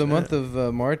fast. Oh, For the shit. month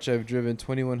of March, I've driven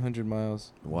 2,100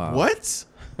 miles. Wow. What?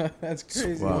 That's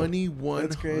crazy. Wow.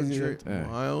 2,100 Dang.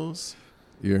 miles.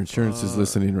 Your insurance is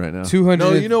listening right now. 200.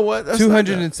 No, you know what? That's not that.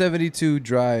 272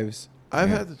 drives. I've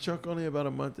Yeah. had the truck only about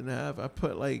a month and a half. I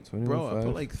put like, bro, I 25.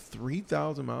 put like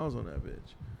 3,000 miles on that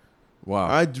bitch. Wow.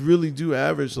 I really do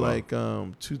average Wow. like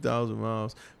 2,000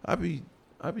 miles. I be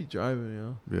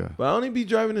driving, Yeah. but I only be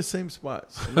driving the same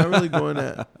spots. I'm not really going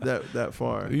that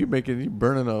far. You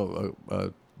burning a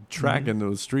track in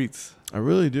those streets. I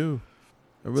really do.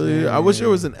 I really do. I wish there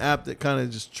was an app that kind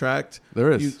of just tracked.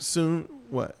 There is. You soon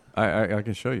what? I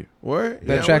can show you. Where?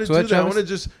 That I tracks wanna what, do that. I Travis? want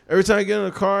to just every time I get in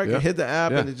a car, I Yeah. can hit the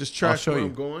app Yeah. and it just tracks show where you.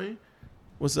 I'm going.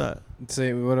 What's that?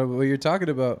 Say what you're talking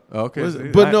about. Okay. What is see,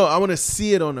 it? But no, I want to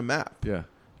see it on the map. Yeah.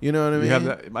 You know what I mean? You have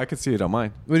that. I can see it on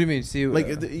mine. What do you mean? See, Like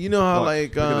you know how Look,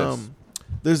 like look at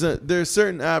this. there's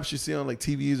certain apps you see on like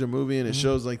TVs or movie and it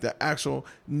shows like the actual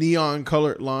neon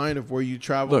colored line of where you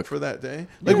travel Look. for that day.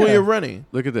 Like when Yeah. you're running.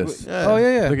 Look at this. Yeah. Oh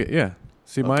yeah. Look at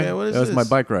See Okay, mine? what is That was my this?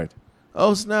 bike ride.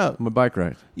 Oh snap! My bike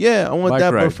ride. Yeah, I want Bike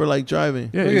that, but ride. for like driving.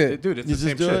 Yeah, Look at- dude, it's You the just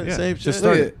same do shit. it? Yeah. Same Just shit?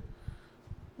 start Look it.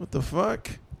 What the fuck?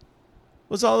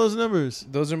 What's all those numbers?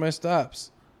 Those are my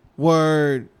stops.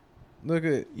 Word. Look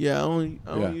at Yeah, I only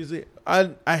Yeah. use it.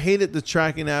 I hated the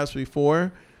tracking apps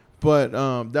before, but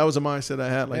that was a mindset I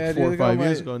had like Yeah, dude, 4 or look at all 5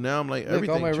 years my- ago. Now I'm like look, all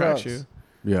everything my tracks routes.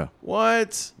 you. Yeah.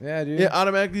 What? yeah, dude. It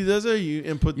automatically does it. You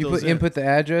input You those put input the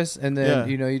address and then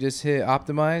Yeah. you just hit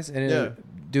optimize and Yeah. it'll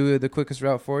do the quickest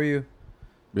route for you.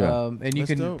 Yeah. And you That's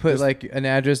can dope. put like an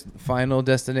address, final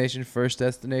destination, first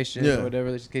destination, Yeah. or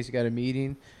whatever, just in case you got a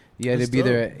meeting. You had That's to be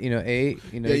there dope. at 8.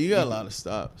 Yeah, you got a lot of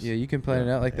stops. Yeah, you can plan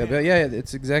it out like that. But yeah,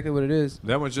 it's exactly what it is.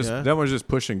 That one's just Yeah.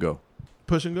 push and go.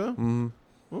 Push and go. Mm-hmm.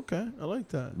 Okay, I like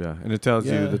that. Yeah, and it tells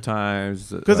Yeah. you the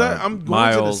times. Because I'm going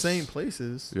miles. to the same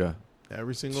places Yeah,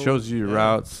 every single. shows you your yeah.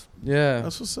 routes. Yeah.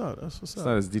 That's what's up. That's what's It's up.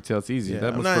 not as detailed. It's easy. Yeah,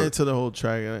 That I'm was not for- into the whole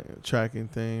tracking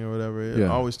thing or whatever. It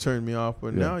Yeah. always turned me off,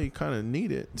 but Yeah. now you kind of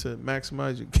need it to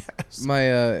maximize your gas. My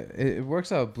it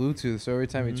works out Bluetooth, so every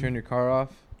time you Mhm. turn your car off,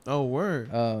 Oh, word.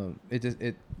 it just that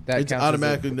It counts as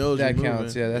automatically knows that you're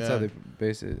counts. moving. Yeah, that's how Yeah. they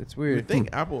base it. It's You weird. would think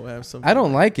Apple have something. I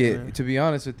don't like it that. to be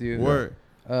honest with you. Word.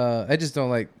 I just don't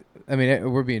like. I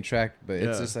mean, we're being tracked, but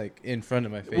it's Yeah. just like in front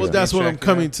of my face. Well, being that's what I'm tracked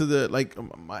coming around. to the like.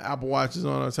 My Apple Watch is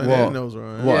on. So Well, it knows where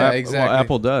I am. Well, Yeah, App- exactly. Well,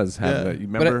 Apple does have Yeah. that. You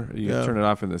But remember? You yeah. turn it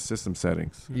off in the system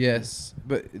settings. Yes,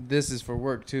 but this is for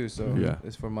work too, so Yeah.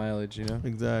 it's for mileage.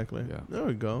 Exactly. Yeah. There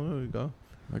we go. There we go.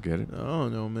 I get it. I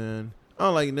don't know, man. I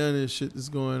don't like none of this shit that's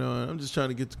going on. I'm just trying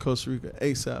to get to Costa Rica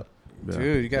ASAP. Yeah.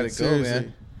 Dude, you gotta Like, go, man.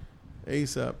 seriously.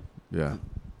 ASAP. Yeah.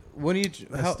 When you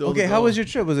That's still okay? the How goal. was your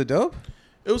trip? Was it dope?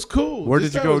 It was cool. Where This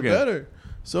did you time go was again? Better.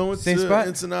 So I went Same to spot?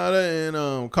 Ensenada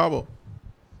and Cabo.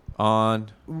 On.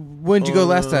 When did you go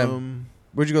last time?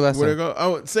 Where'd you go last Where'd I time? go? I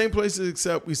went, same places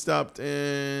except we stopped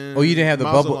in. Oh, you didn't have the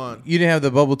bubble. Mazatlan. You didn't have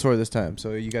the bubble tour this time,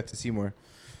 so you got to see more.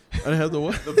 I didn't have the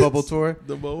what? The bubble tour.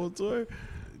 The bubble tour.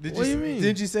 Did What do you mean?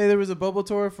 Didn't you say there was a bubble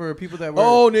tour for people that were?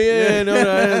 Oh yeah, no, I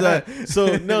didn't have that.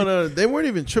 So no, they weren't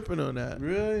even tripping on that.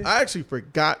 Really? I actually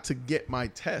forgot to get my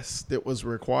test that was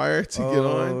required to get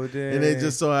on, dang. and they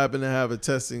just so happened to have a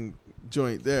testing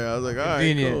joint there. I was like, all right,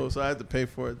 Convenient. cool. So I had to pay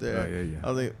for it there. Yeah.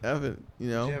 I was like, F it, Did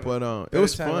you have but a it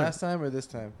was Better time fun. last time or this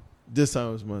time? This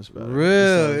time was much better.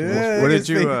 Really? This time was much What did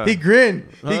you, He grinned.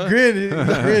 He Huh? grinned. He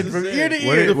grinned from Just ear to saying.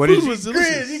 What ear. did- The what food did was He grinned.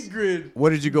 delicious. He grinned. What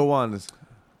did you go on?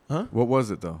 Huh? What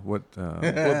was it though? What? What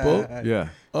boat? Yeah.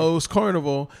 Oh, it was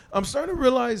Carnival. I'm starting to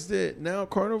realize that now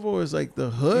Carnival is like the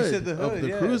hood, said the hood, of the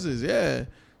yeah. cruises. Yeah.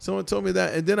 Someone told me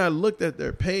that. And then I looked at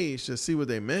their page to see what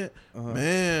they meant. Uh-huh.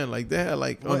 Man, like they had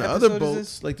like What on the other episode is boats,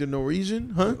 this? like the Norwegian,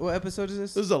 huh? What episode is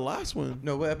this? This is the last one.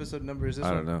 No, what episode number is this?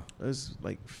 I one? don't know. It's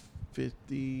like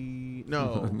 50.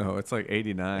 No. No, it's like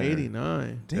 89.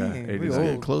 89. Dang, Yeah, we 89. It's old.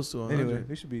 getting close to 100. Anyway,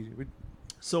 we should be.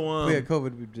 So If we had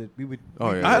COVID, we would.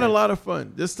 Oh, yeah. I had a lot of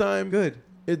fun. This time Good.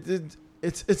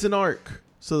 it's an arc.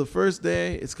 So the first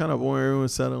day it's kind of boring,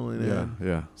 everyone's settling in. Yeah.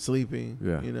 Yeah. Sleeping,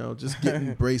 Yeah. just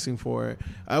getting bracing for it.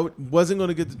 I wasn't going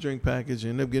to get the drink package. I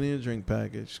ended up getting a drink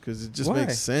package because it just Why?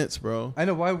 makes sense, bro. I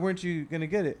know. Why weren't you gonna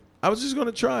get it? I was just going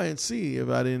to try and see if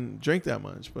I didn't drink that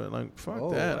much, but like, fuck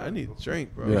Oh, that. wow. I need a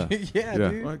drink, bro. Yeah. yeah, Yeah.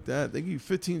 dude. Fuck that. They give you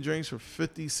 15 drinks for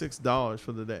 $56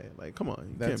 for the day. Like, come on,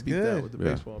 you That's can't beat good. that with the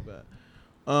Yeah. baseball bat.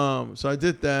 So I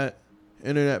did that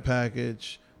internet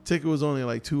package. Ticket was only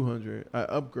like $200. I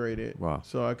upgraded. Wow.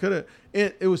 So I could have.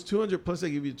 It was $200 plus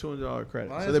they give you $200 credit.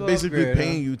 Might so as they're well basically upgrade,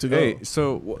 paying huh? you to go. Hey,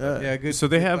 so Yeah, good. So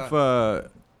they good have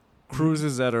thought.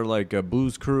 cruises that are like a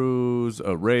booze cruise,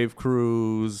 a rave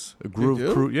cruise, a groove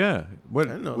do? cruise. Yeah. What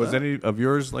I didn't know was that. any of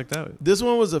yours like that? This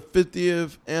one was a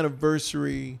 50th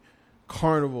anniversary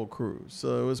Carnival cruise.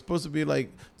 So it was supposed to be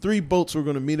like 3 boats were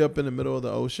going to meet up in the middle of the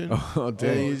ocean. Oh And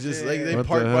damn! you just like they What the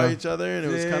parked by hell? each other, and it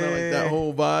was kind of like that Dang.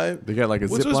 whole vibe. They got like a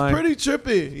Which zip was line. pretty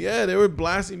trippy. Yeah, they were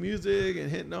blasting music and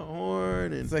hitting the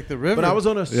horn, and It's like the river. but I was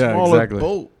on a Yeah, smaller exactly.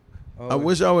 boat. Oh, I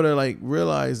wish I would have like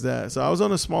realized that. So I was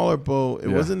on a smaller boat. It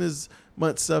Yeah. wasn't as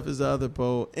Mutt Stuff is the other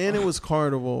boat, and it was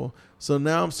Carnival. So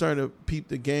now I'm starting to peep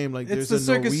the game. Like It's there's the a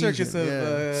circus Norwegian. circus of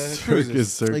yeah.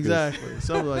 Circus. Exactly,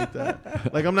 something like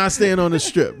that. Like I'm not staying on the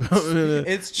strip.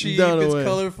 It's cheap. Down It's away.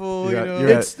 colorful. Yeah, You know, you're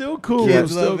It's still cool. Kids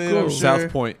It's still love it, cool. I'm sure.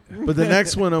 South Point. But the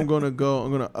next one I'm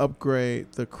gonna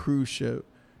upgrade the cruise ship,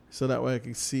 so that way I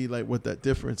can see like what that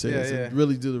difference is Yeah, and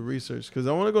really do the research because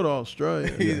I want to go to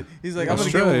Australia. he's like, I'm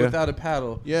gonna go Australia. without a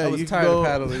paddle. Yeah, I was you can tired go- of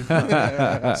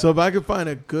paddling. So if I could find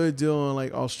a good deal on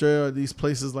like Australia or these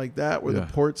places like that where Yeah.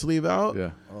 the ports leave out,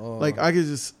 Yeah. Oh. like I could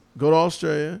just go to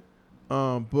Australia,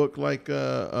 book like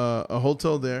a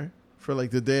hotel there for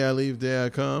like the day I leave, day I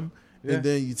come, Yeah. and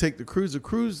then you take the cruise. The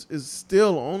cruise is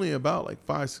still only about like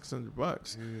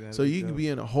 $500-600. Dude, that'd So you can be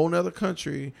in a whole nother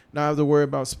country, not have to worry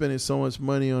about spending so much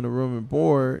money on the room and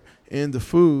board and the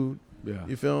food. Yeah.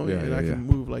 You feel me? Yeah, And yeah, I can yeah.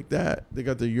 move like that. They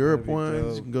got the Europe That'd be ones.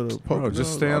 dope. You can go to Bro, Poconos,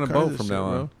 just stay all on a kinds boat of from shit, now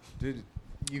bro. on. Dude,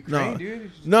 Ukraine, No.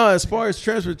 dude. No, as far as Check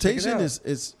transportation it out.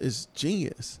 is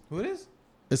genius. Who it is?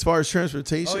 As far as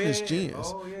transportation, Oh, yeah, it's yeah. genius.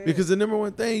 Oh, yeah, yeah. Because the number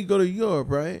one thing, you go to Europe,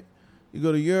 right? You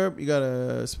go to Europe, you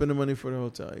gotta spend the money for the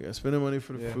hotel. You gotta spend the money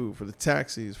for the Yeah. food, for the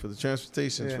taxis, for the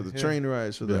transportations, Yeah, for the yeah. train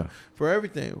rides, for the Yeah. for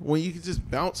everything. When you can just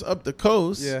bounce up the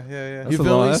coast, Yeah, yeah, yeah. You That's a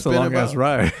feel long, me? that's a Spin long ass about-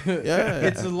 ride. yeah.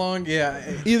 It's a long, yeah.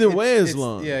 Either It's- way is it's-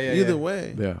 long. Yeah, yeah. Either yeah.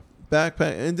 way, Yeah.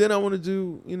 backpack, and then I want to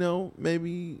do,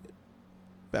 maybe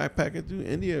backpacking through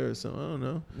India or something. I don't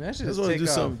know. Man, I should I just just want to take do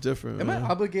off. something different. Am I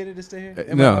man. obligated to stay here?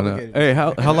 Am I No, no. obligated? Hey,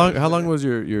 how long was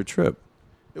your trip?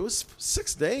 It was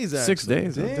 6 days. Actually. 6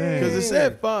 days. Oh, Dang. dang. Because it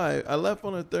said 5. I left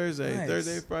on a Thursday. Nice.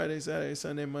 Thursday, Friday, Saturday,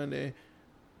 Sunday, Monday.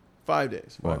 5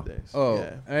 days. 5 Wow. days. Oh, Yeah.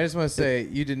 and I just want to say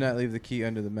you did not leave the key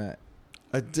under the mat.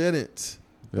 I didn't.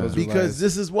 Yeah. Those are Because lies.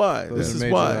 this is why. Those This are is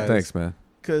major why. lies. Thanks, man.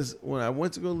 Because when I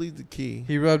went to go leave the key,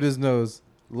 He rubbed his nose.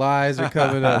 Lies are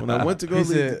coming up. when I went to go He leave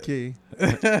the said- key,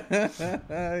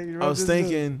 He I rubbed was his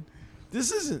thinking,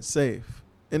 this isn't safe.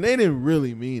 And they didn't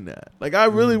really mean that. Like, I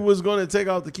really was going to take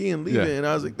out the key and leave Yeah. it. And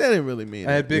I was like, they didn't really mean nose.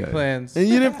 I had it. big Yeah. plans. And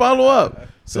you didn't follow up.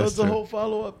 So That's it's a true. whole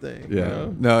follow-up thing. Yeah. You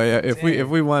know? No, yeah. If Dang.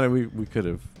 we wanted, we could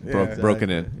have Yeah. broken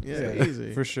in. Exactly. Yeah,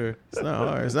 easy. For sure. It's not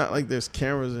hard. It's not like there's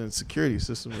cameras and security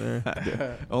systems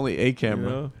there. Only a You camera.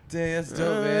 know? Dang, that's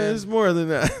dope, man. It's more than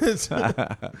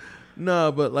that.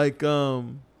 No, but like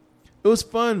it was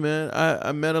fun, man.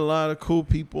 I met a lot of cool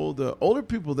people. The older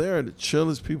people there are the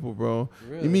chillest people, bro.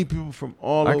 Really? You meet people from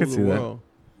all I over can the see that. world.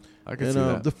 I can And see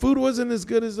that. the food wasn't as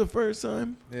good as the first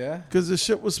time Yeah. because the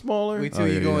ship was smaller. Wait till Oh,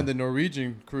 you yeah, go yeah. on the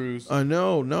Norwegian cruise. I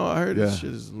know. No, I heard this Yeah.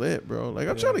 shit is lit, bro. Like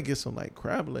I'm Yeah. trying to get some like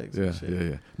crab legs. Yeah, and shit. yeah,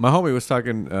 yeah. My homie was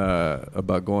talking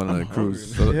about going on I'm a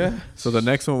cruise. hungry, So, Yeah. so the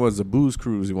next one was a booze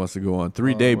cruise. He wants to go on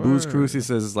 3-day Oh, booze word. cruise. He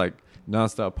says it's like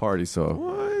nonstop party. So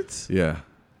What? yeah.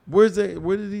 Where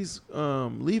did these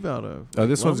leave out of?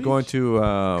 This Long one's going Beach? to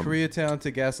Koreatown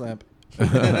to Gaslamp.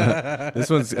 this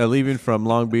one's leaving from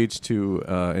Long Beach to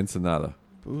Ensenada.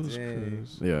 Booze Dang.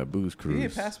 cruise. Yeah, booze You need a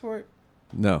cruise. passport?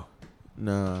 No,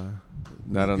 Nah.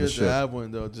 not on the Good to ship. have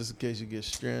one though, just in case you get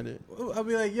stranded. I'll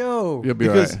be like, yo. You'll be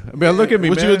Because- alright. I mean, look at me,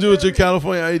 what man. you gonna do with your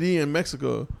California ID in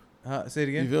Mexico? Say it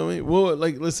You again. feel me? Well,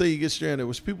 like let's say you get stranded,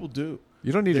 which people do.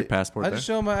 You don't need your They- passport I there. just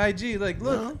show my IG. Like,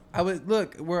 look, No. I would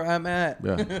look where I'm at.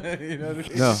 Yeah. You know what I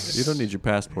mean? No, you don't need your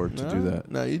passport to do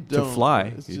that. No, you don't.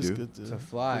 fly, It's you just do. good to To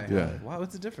fly. Yeah. Wow,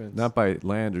 what's the difference? Not by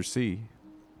land or sea.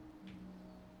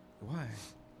 Why?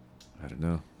 I don't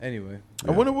know. Anyway.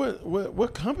 I wonder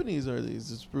what companies are these?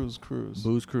 This Booze Cruise.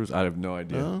 Booze cruise. I have no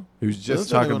idea. No? He was Those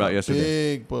just are talking on about a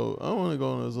yesterday. Big boat. I want to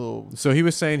go on those little. So he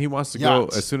was saying he wants to go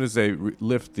Yachts. as soon as they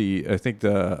lift the. I think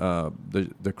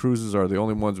the cruises are the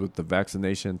only ones with the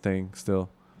vaccination thing still.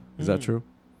 Is that Mm. true?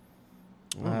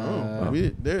 I don't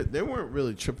know. They weren't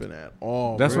really tripping at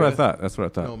all. That's bro. what I thought. That's what I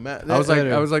thought. No, I was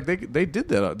better. like, they did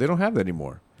that. They don't have that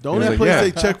anymore. the He only was place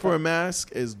like, they check for a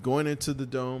mask is going into the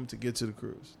dome to get to the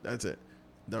cruise. That's it.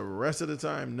 The rest of the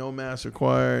time, no mask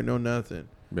required, no nothing,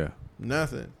 Yeah.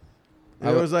 nothing. I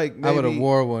There would- was like I would have maybe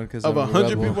wore one because of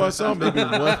 100 people I saw, maybe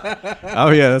one. Oh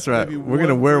yeah, that's right. Maybe We're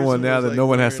gonna one wear person one now was, that like, no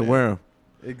one has to wearing wear them.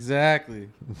 Exactly.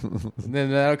 And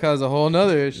then that'll cause a whole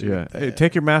nother issue. Yeah. Hey,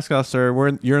 take your mask off, sir.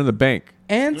 You're in the bank.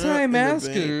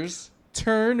 Anti-maskers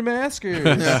turned maskers.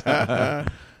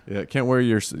 Yeah. Can't wear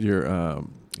your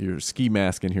ski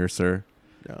mask in here, sir.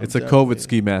 No, It's a definitely. COVID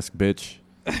ski mask, bitch.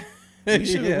 We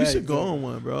should, Yeah, we should go exactly. on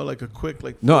one, bro. Like a quick,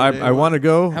 like. No, 4-day I one. want to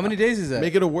go. How many days is that?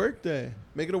 Make it a work day.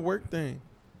 Make it a work thing.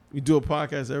 We do a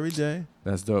podcast every day.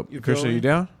 That's dope. You feel Christian, me? you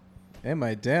down? Am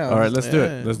I down? All right, let's do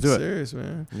Yeah, it. Let's do it. Serious,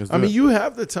 man. Let's I do mean, it. you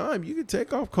have the time. You can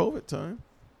take off COVID time.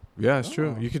 Yeah, it's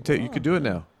true. Oh, You could take. You could do it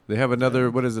now. They have another,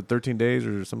 what is it, 13 days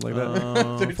or something like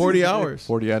that? 40 hours.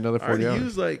 40, yeah, another I 40 already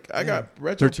hours. used I got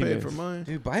retro 13 paid days. for mine.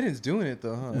 Dude, Biden's doing it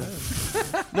though,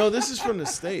 huh? No, this is from the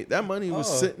state. That money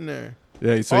was sitting there.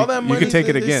 Yeah, so All that you money can take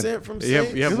it that they again. sent from You have,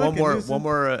 states. you have You're one more looking,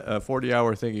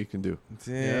 40-hour thing you can do.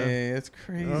 Dang, that's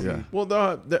crazy. Yeah. Well,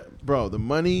 bro, the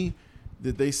money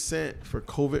that they sent for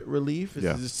COVID relief is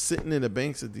just sitting in the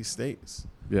banks of these states.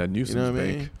 Yeah, Newsom's You know what I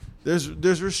bank. mean?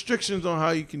 There's restrictions on how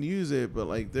you can use it, but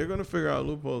they're gonna figure out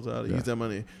loopholes how to use that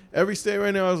money. Every state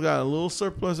right now has got a little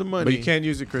surplus of money. But you can't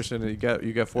use it, Christian. You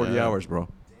got 40 hours, bro.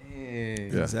 Dang.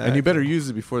 Yeah. Exactly. And you better use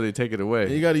it before they take it And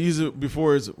away. you got to use it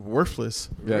before it's worthless.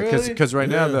 Yeah, Really? because right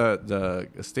now Yeah. the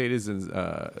state is in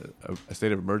a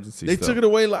state of emergency. They still. took it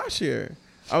away last year.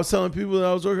 I was telling people that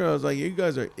I was working, I was like, you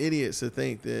guys are idiots to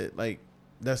think that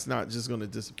that's not just going to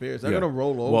disappear. It's not going to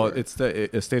roll over. Well, it's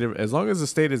a state of, as long as the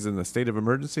state is in the state of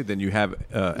emergency, then you have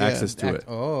access to it.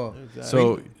 Oh, Exactly.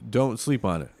 So don't sleep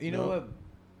on it. you know what?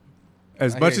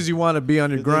 As I much hear as you want to be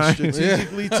on your They grind,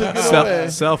 strategically took it away.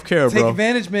 self care, Take bro.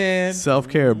 advantage, man. Self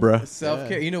care, bro. Self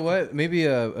care. You know what? Maybe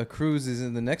a cruise is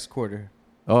in the next quarter.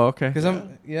 Oh, okay. Because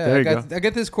There you I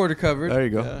got this quarter covered. There you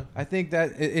go. Yeah. I think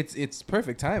that it's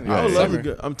perfect timing. I would Yeah, love Summer. to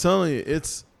go. I'm telling you,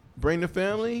 it's bring the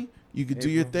family. You could do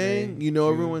your April, thing. May, You know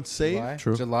June, everyone's safe. July?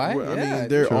 True. July? I Yeah. mean,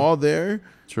 they're True. all there.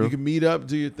 True. You can meet up,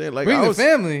 do your thing. Like Bring I the was,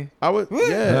 family. I would,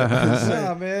 yeah.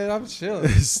 Nah, man, I'm chilling.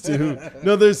 Dude.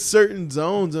 No, there's certain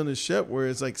zones on the ship where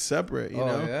it's separate. You Oh,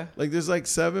 know, yeah? like there's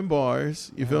 7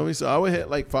 bars. You feel me? So I would hit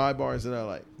 5 bars that I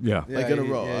like. Yeah. Yeah, In a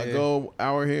yeah, row. yeah, I yeah. go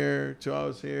hour here, 2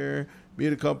 hours here,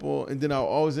 meet a couple, and then I'll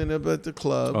always end up at the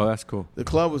club. Oh, that's cool. The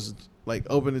club was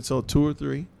open until 2 or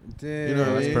 3. Damn. You know what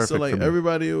I That's mean? perfect So for me.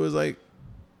 everybody was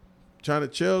trying to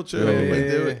chill. Yeah, They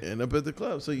yeah. would end up at the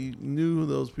club, so you knew who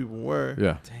those people were.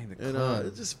 Yeah. Dang, the And club.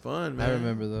 it's just fun, man. I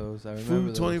remember those.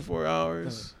 Food 24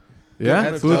 hours. Yeah.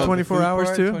 That's Food the 24 food hours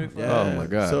part, too. 24 Yeah. Oh my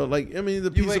god. So the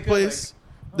You pizza wake up place,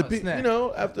 oh, snack.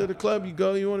 after the club you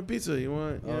go, you want a pizza, you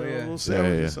want Oh, a yeah. little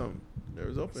sandwich Yeah. or something. It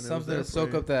was open. Something it to was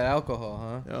soak up that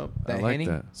alcohol, huh? Yep. I That like Henny?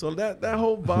 that. So that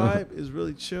whole vibe is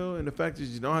really chill, and the fact is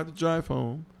you don't have to drive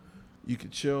home. You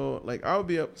could chill. I would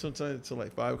be up sometimes until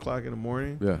 5 o'clock in the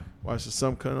morning. Yeah. Watch the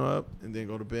sun come up, and then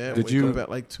go to bed. Did wake you-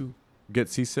 up at 2? Get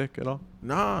seasick at all?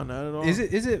 Nah, not at all. Is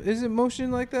it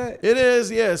motion like that? It is,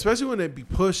 yeah. Especially when they be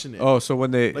pushing it. Oh, so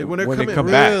when they Like, when they're they coming- come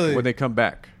Really? back, when they come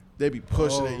back, They be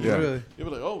pushing Oh, it. Yeah. really? You'll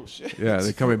be like, oh shit. yeah,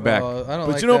 they're coming back. Oh, I don't But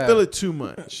like you don't that. feel it too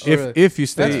much. Oh, if really? if you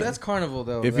stay That's carnival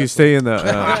though. if you That's stay in the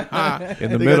They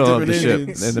got middle of the different ship,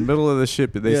 engines. in the middle of the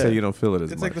ship, they Yeah. say you don't feel it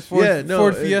as It's much. like the Ford, Yeah, no,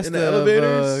 Ford in the Fiesta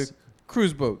elevators. of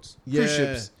cruise boats, Yeah. cruise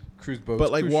ships, cruise boats. But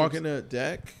cruise walking ships. the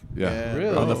deck, Yeah.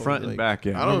 Really? On the bro, front and back,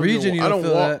 yeah. I don't Region, you I don't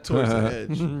don't feel walk that. towards the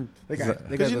edge They got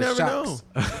because you those never shocks.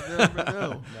 know. You never know.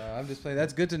 No, I'm just playing.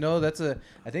 That's good to know.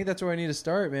 I think that's where I need to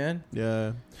start, man. Yeah,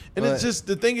 and But- it's just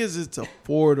the thing is it's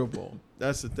affordable.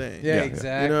 That's the thing. Yeah, Yeah.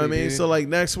 exactly. You know what I mean? dude. So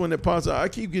next one that pops out, I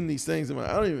keep getting these things in my.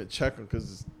 I don't even check them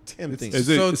because it's tempting. Is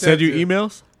it so send you tempting.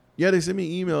 emails? Yeah, they send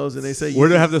me emails and they say Where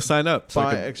do you I have to sign up? So I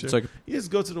buy can- extra. so I can- You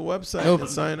just go to the website no, and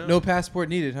sign up. no passport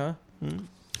needed, huh?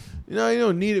 You know, you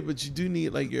don't need it, but you do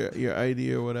need your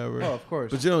ID or whatever. Oh, of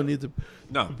course. But you don't need the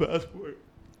no, passport.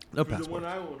 no For the passport. one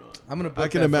I went on. I'm gonna book I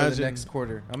can that for imagine. the next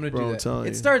quarter. I'm gonna Bro, do I'm that. telling It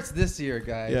you. starts this year,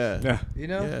 guys. Yeah. Yeah. You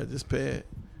know, Yeah, just pay it.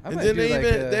 I And might then do they like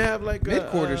even a they have like mid a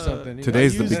quarter something. you know?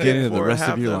 Today's the I used beginning it of the for rest of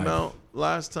half your the life. amount.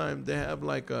 Last time they have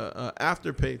like a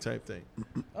afterpay type thing.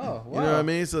 Oh, wow. You know what I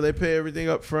mean? So they pay everything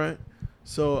up front.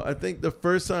 So I think the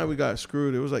first time we got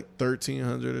screwed, it was like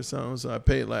 $1,300 or something. So I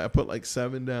put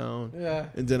 7 down, Yeah.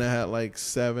 and then I had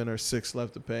 7 or 6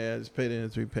 left to pay. I just paid it in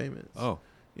 3 payments. Oh,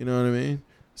 You know what I mean?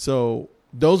 So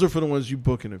those are for the ones you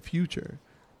book in the future.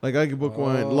 Like I could book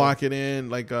one, Oh. lock it in,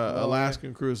 like a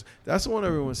Alaskan cruise. That's the one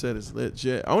everyone said is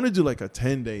legit. I want to do a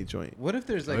 10-day joint. What if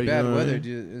there's Oh, like you bad know what I weather?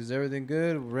 mean? Is everything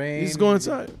good? Rain? Just go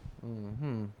inside.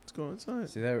 Mm-hmm. Let's go inside.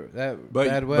 See that but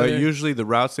bad weather. but usually the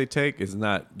routes they take is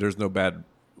not. There's no bad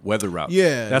weather routes.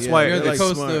 Yeah, That's yeah, why you're they're, the it's-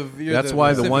 coast smart. of. You're That's why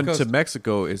the Pacific one coast. to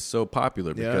Mexico is so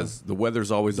popular Yeah. because the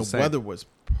weather's always the The same. weather was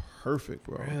perfect,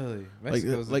 bro. Really, Like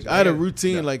Mexico's I had a route.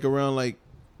 routine Yeah. around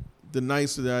the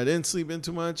nights that I didn't sleep in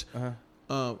too much,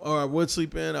 Uh-huh. or I would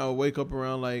sleep in. I would wake up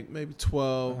around maybe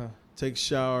 12, Uh-huh. take a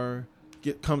shower,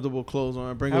 get comfortable clothes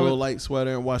on, bring a How little would- light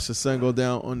sweater, and watch the sun go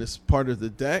down on this part of the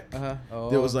deck. Uh-huh. Oh.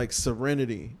 There was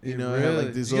serenity, you know. I had, Really?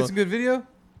 these Did you get little, some good video?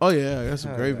 oh yeah, I got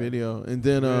some Oh, great yeah. video, and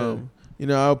then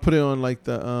Really? I'll put it on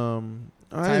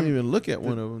I Time- didn't even look at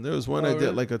one of them. There was one Oh, I did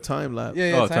really? a time lapse.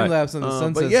 Yeah, Oh, time tight. lapse on the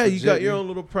sunset. But yeah, you got your own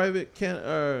little private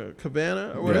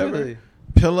cabana or whatever. Really?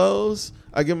 pillows.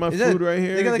 I get my Is that- food right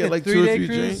here. They got like get a like 2 or 3-day 3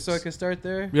 cruise, drinks. so I can start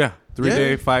there. Yeah, 3 Yeah.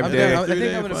 day, 5 I'm day, down. I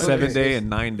think I'm gonna book 7 it. day, and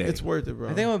 9 day. It's worth it, bro.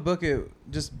 I think I'm gonna book it.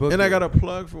 Just book. and it. I got a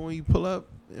plug for when you pull up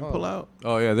and Oh. pull out.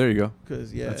 Oh yeah, there you go.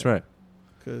 Because That's right.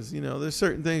 Because there's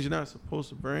certain things you're not supposed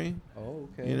to bring. Oh,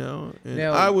 okay. And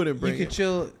Now, I wouldn't bring You it. can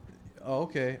chill. Oh,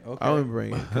 okay. Okay. I wouldn't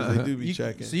bring it because they do be You-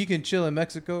 checking. So you can chill in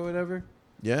Mexico or whatever,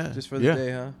 yeah, just for the Yeah.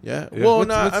 day, huh? yeah. Yeah. Well, What's-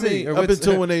 no, what I city? mean Or up what's-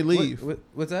 until when they leave.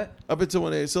 What's that? Up until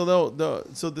when they so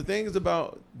the thing is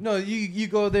about No, you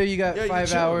go there. You got Yeah, you 5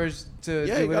 chill. hours to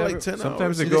yeah do you got whatever. like 10 Sometimes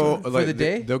hours. they So go just- for like the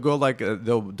day? They'll go like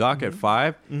they'll dock at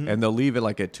 5 Mhm. and they'll leave it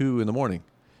like at 2 in the morning.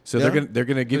 So Yeah. they're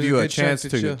gonna give There's you a a good chance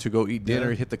chance to chill. to go eat dinner,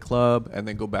 Yeah. hit the club, and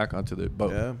then go back onto the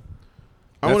boat. Yeah.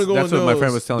 I want to go That's on what my those.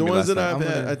 friend was telling the me ones last that night. I've I'm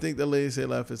had, gonna- I think the ladies say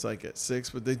left is like at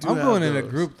 6, but they do. I'm have going in a those.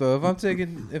 group though. If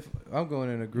I'm going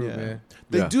in a group, Yeah. man.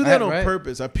 They Yeah. do that on Right?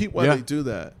 purpose. I peep why Yeah. they do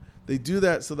that. They do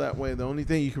that so that way the only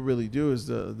thing you can really do is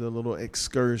the little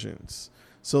excursions.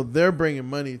 So they're bringing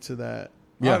money to that.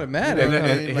 Automatic. And, You know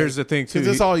what I and mean? here's the thing too. Because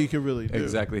that's he- all you can really do.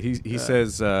 Exactly. He Yeah.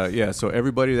 says So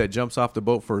everybody that jumps off the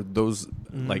boat for those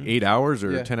like Mhm. 8 hours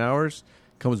or Yeah. 10 hours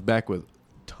comes back with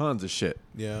tons of shit.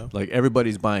 Yeah. Like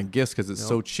everybody's buying gifts because it's Yep.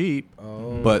 so cheap.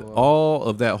 Oh, But all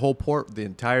of that whole port the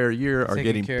entire year are taken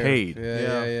getting care of. paid.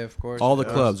 Yeah, of course. All the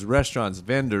Yeah. clubs, restaurants,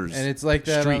 vendors. And it's like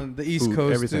that street on the East food,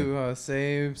 Coast everything. too.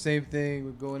 Same thing.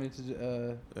 We're going into.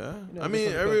 Yeah. You know, I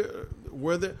mean, there's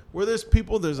where there's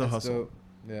people, there's a that's hustle. dope.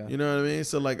 Yeah. You know what I mean?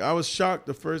 So like, I was shocked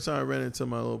the first time I ran into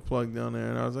my little plug down there,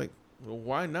 and I was like, well,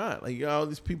 why not? Like, you got all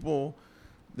these people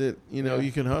that Yeah.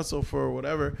 you can hustle for or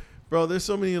whatever. Bro, there's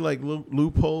so many like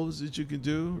loopholes that you can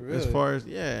do as Really? far as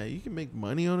you can make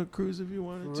money on a cruise if you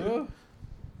wanted For to. real?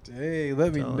 Hey,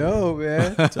 let me Telling know,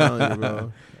 man. I'm telling you,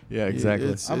 bro. yeah,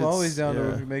 exactly. I'm always down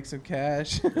yeah. to make some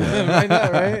cash. Why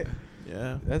not, right?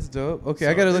 Yeah. That's dope. Okay,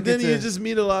 So- I gotta look and then into. you just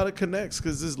meet a lot of connects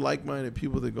because there's like-minded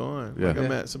people that go on. Yeah. Like I Yeah.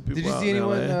 met some people. Did you out see in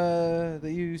anyone LA.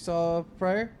 that you saw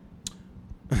prior?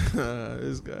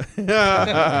 This guy.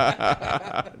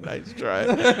 Nice try.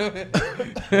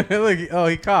 Look, oh,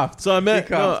 he coughed. So I met He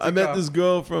coughed, I he met coughed. this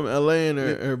girl from LA and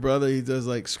her brother. He does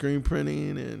like screen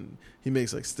printing and he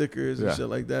makes like stickers and Yeah. shit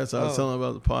like that. So I was Oh. telling him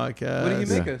about the podcast. What did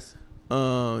he make Yeah.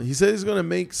 us? He said he's gonna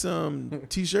make some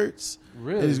T-shirts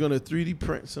Really? and he's gonna 3D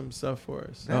print some stuff for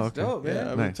us. That's Oh, okay. dope, man.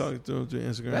 Yeah, I've Nice. been talking to him through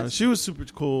Instagram. That's- She was super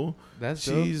cool. That's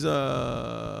dope. She's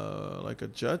like a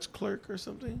judge clerk or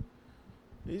something.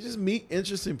 You just meet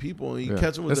interesting people and you Yeah.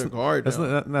 catch them with That's- their guard That's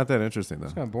down. not that interesting though.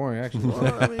 It's kind of boring, actually.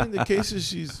 Well, I mean, the cases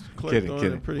she's collected on are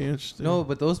Kidding. pretty interesting. No,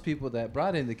 but those people that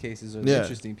brought in the cases are the Yeah.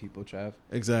 interesting people, Trav.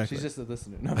 exactly. She's just a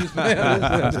listener. No, I'm just playing.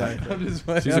 I'm just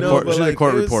playing. She's You a know, court, but, she's a like,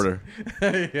 court it was- reporter.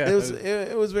 Yeah.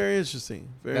 It was very interesting.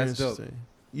 Very That's dope. interesting.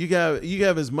 You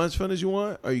have as much fun as you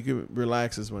want, or you can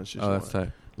relax as much as Oh, you that's want.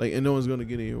 tight. Like, and no one's gonna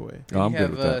get in your way. And Oh, I'm you good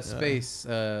have with that. space,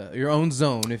 your own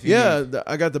zone. If you Yeah, need.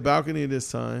 I got the balcony this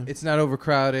time. It's not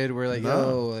overcrowded. We're like, No.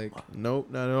 yo, like Nope,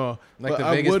 not at all. Like but the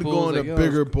I Vegas would go pools, on like, a yo,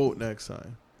 bigger boat next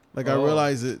time. Like I Oh.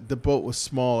 realized that the boat was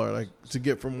smaller, like to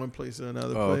get from one place to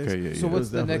another Oh, place. okay, yeah, So yeah. It was what's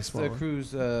the definitely next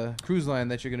smaller. cruise line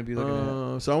that you're gonna be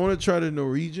looking at? So I want to try the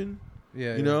Norwegian.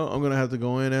 Yeah, You know, I'm gonna have to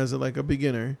go in as like a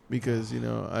beginner because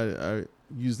I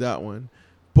use that one.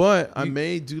 But I You-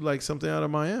 may do like something out of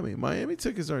Miami. Miami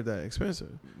tickets aren't that expensive.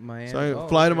 Miami. So I Oh,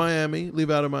 fly to okay. Miami, leave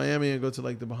out of Miami, and go to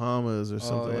like the Bahamas or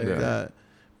something like yeah. that.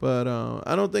 But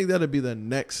I don't think that'd be the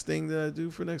next thing that I do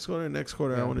for next quarter. Next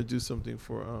quarter, I Yeah. want to do something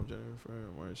for January, February,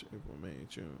 March, April, May,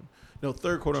 June. No,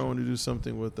 third quarter, I want to do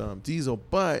something with Diesel.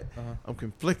 But Uh-huh. I'm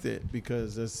conflicted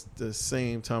because that's the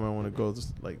same time I want to go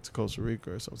like to Costa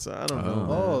Rica or something. So I don't know.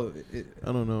 Oh. man.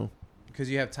 I don't know Because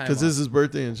you have time. because off. this is his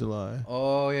birthday in July.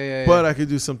 Oh yeah. But I could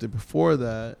do something before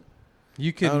that. you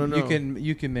I can don't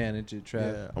you can manage it,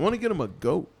 Trav. Yeah, I want to get him a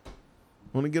goat. I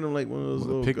want to get him like one of those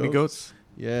little Pygmy goats.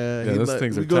 Yeah, Yeah, he those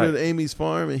things we are go tight. to Amy's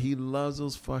farm and he loves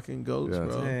those fucking goats, Yeah.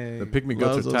 bro. Dang. The pygmy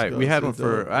Loves goats are those tight. We goats. had one They're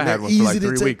for. dope. I And had they're one for like easy to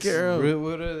 3 take weeks. care of.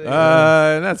 What are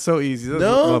they? Not so easy. Those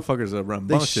No? motherfuckers are They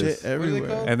rambunctious. shit they everywhere.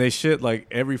 called? And they shit like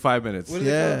every 5 minutes. What are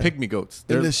they Yeah. called? Pygmy goats.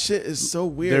 And They're, the shit is so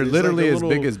weird. they're It's literally like a as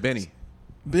little- big as Benny.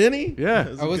 Benny. Yeah.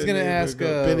 That's a I was good gonna name for a ask,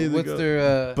 goat. Benny the what's goat.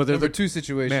 their But they're number the- 2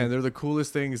 situation? Man, they're the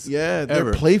coolest things. Yeah, they're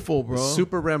ever. playful, bro.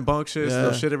 Super rambunctious. Yeah.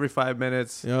 They'll shit every 5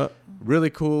 minutes. Yeah,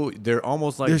 Really cool. They're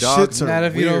almost like Their dogs. shits are Not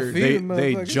if you don't weird. feed They them,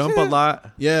 they motherfuckers. jump a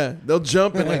lot. yeah. They'll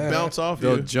jump and like bounce off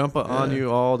They'll you. jump on Yeah. you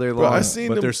all day long. Bro, I seen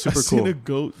but them. they're super I seen cool. a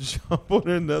goat jump on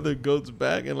another goat's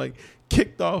back and like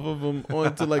kicked off of him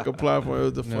onto like a platform. It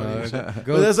was the No, funniest shit. goats-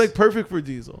 But that's like perfect for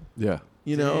Diesel. Yeah,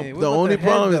 You know, Dang, what the about only their head,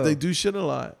 problem is though? they do shit a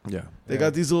lot. yeah. They Yeah.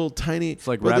 got these little tiny. It's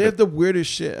like but they rabbit. have the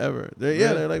weirdest shit ever. They're, yeah,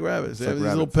 Really? they're like rabbits. They It's have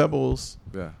like these rabbits. little pebbles.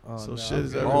 Yeah. Oh, So no, shit I'm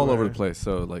is good. everywhere. All over the place.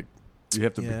 So like, You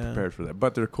have to be prepared for that.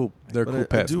 But they're cool. They're But cool I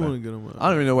pets, do want to man. get them. I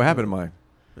don't even know what happened to mine.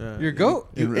 Yeah. Your goat?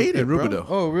 You in, ate it, in bro. Rubidoux.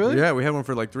 Oh, really? Yeah, we had one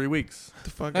for like 3 weeks. Get the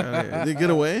fuck out of here. Did they get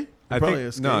away? They I probably think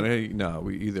escaped. no,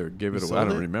 we either gave it You away. I sold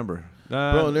don't it? remember.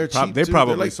 Bro, and they're cheap. They too.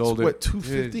 probably They're like, sold what, it.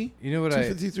 $250? Dude, you know what I?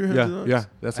 $250, Yeah, $300? yeah,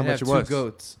 that's how I much have it was. 2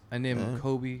 goats. I named them Yeah.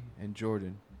 Kobe and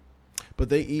Jordan. But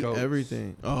they eat Goats.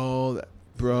 everything. Oh, Who's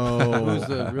bro.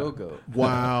 the real goat?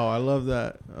 Wow, I love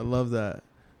that. I love that.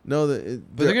 No, But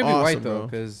they're gonna be awesome, white though, bro.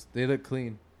 because they look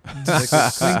clean. Like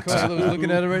a clean cut.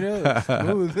 Looking at it right now, it's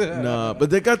smooth. Nah, but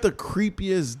they got the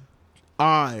creepiest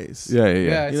eyes. Yeah,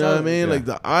 Yeah, You know what I mean? Yeah. Like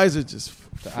the eyes are just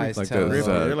The eyes like tell. those,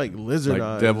 they're like lizard like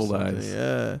eyes. or deviled something. eyes.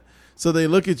 Yeah. So they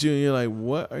look at you and you're like,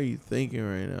 what are you thinking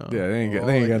right now? Yeah, they ain't got, Oh,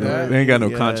 they ain't like got no, that? they ain't got no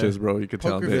Yeah. conscience, bro. You could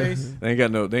tell Poker they, face. they ain't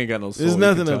got no, they ain't got no soul. There's you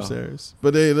nothing could tell. upstairs.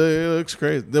 But it looks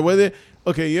crazy. The way they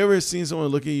okay, you ever seen someone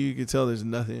look at you, you can tell there's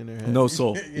nothing in their head. No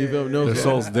soul. You feel no Their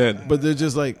soul. soul's dead. But they're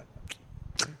just like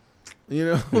you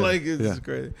know, like it's Yeah. just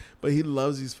crazy. But he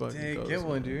loves these fucking Dang, goats. get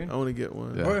one, man. dude. I want to get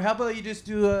one. Yeah. Or how about you just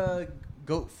do a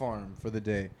goat farm for the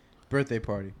day, birthday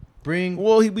party? Bring.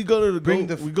 Well, we go to the Bring goat,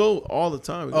 the f- we go all the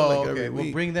time. We go Oh, like okay. every We'll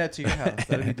week. bring that to your house.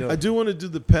 That'd be dope. I do want to do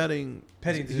the petting.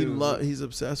 Petting He too. he's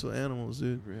obsessed with animals,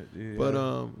 dude. Yeah.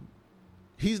 But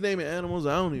he's naming animals.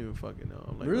 I don't even fucking know.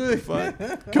 I'm like, Really? what the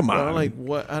fuck? Come Bro, on. I'm like,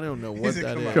 what? I don't know what He's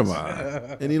that like, is. Come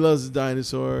on. And he loves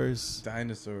dinosaurs.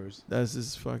 Dinosaurs. That's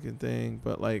his fucking thing.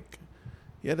 But like,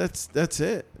 yeah, that's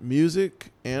it.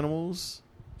 Music, animals,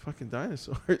 fucking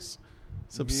dinosaurs.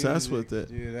 It's obsessed with it.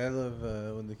 Dude, I love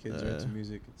when the kids are into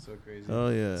music. It's so crazy. Oh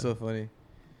yeah. So funny.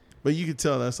 But you can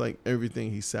tell that's like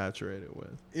everything he's saturated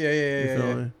with. Yeah, You feel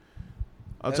yeah. me?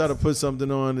 I'll try to put something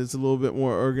on that's a little bit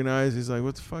more organized. He's like,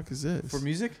 "What the fuck is this? For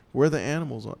music? Where are the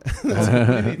animals on?"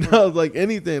 Oh, No, like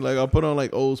anything. Like I'll put on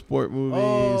like old sport movies.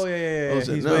 oh yeah. Oh,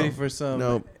 so He's no. waiting for some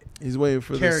No, he's waiting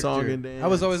for character. the song and dance. I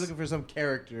was always looking for some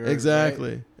character.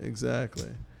 exactly.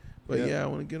 But Yep. yeah, I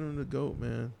want to get him the goat,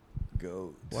 man.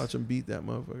 Goat. Watch him beat that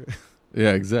motherfucker.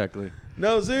 Yeah, exactly.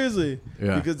 No, seriously.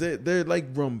 Yeah. Because they're like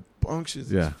rambunctious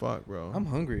Yeah. as fuck, bro. I'm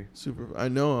hungry. super. I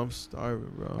know I'm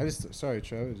starving, bro. Sorry,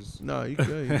 Travis. Just No, you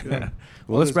good. You good.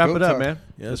 Well, let's this wrap goat it up, talk. man.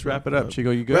 Yeah, Let's wrap it up.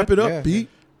 Chico, you good? Wrap it up, Yeah. Pete.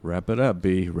 Wrap it up,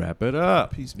 B. Wrap it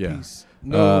up. Peace, Yeah. peace.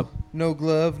 no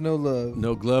glove, no love.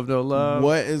 No glove, no love.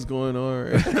 What is going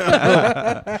on? Right now?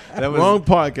 That was Wrong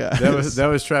podcast. that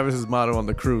was Travis's motto on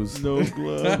the cruise. no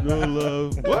glove, no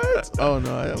love. What? Oh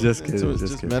no, I was Just into kidding, it. just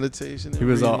Just kidding. meditation. And He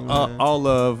was reading, man. all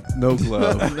love, no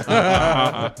glove. He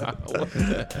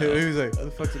was like, "What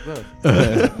the fuck's a glove?"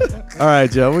 All right,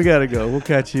 Joe, we gotta go. We'll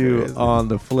catch you Crazy. on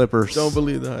the flippers. Don't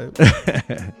believe the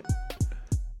hype.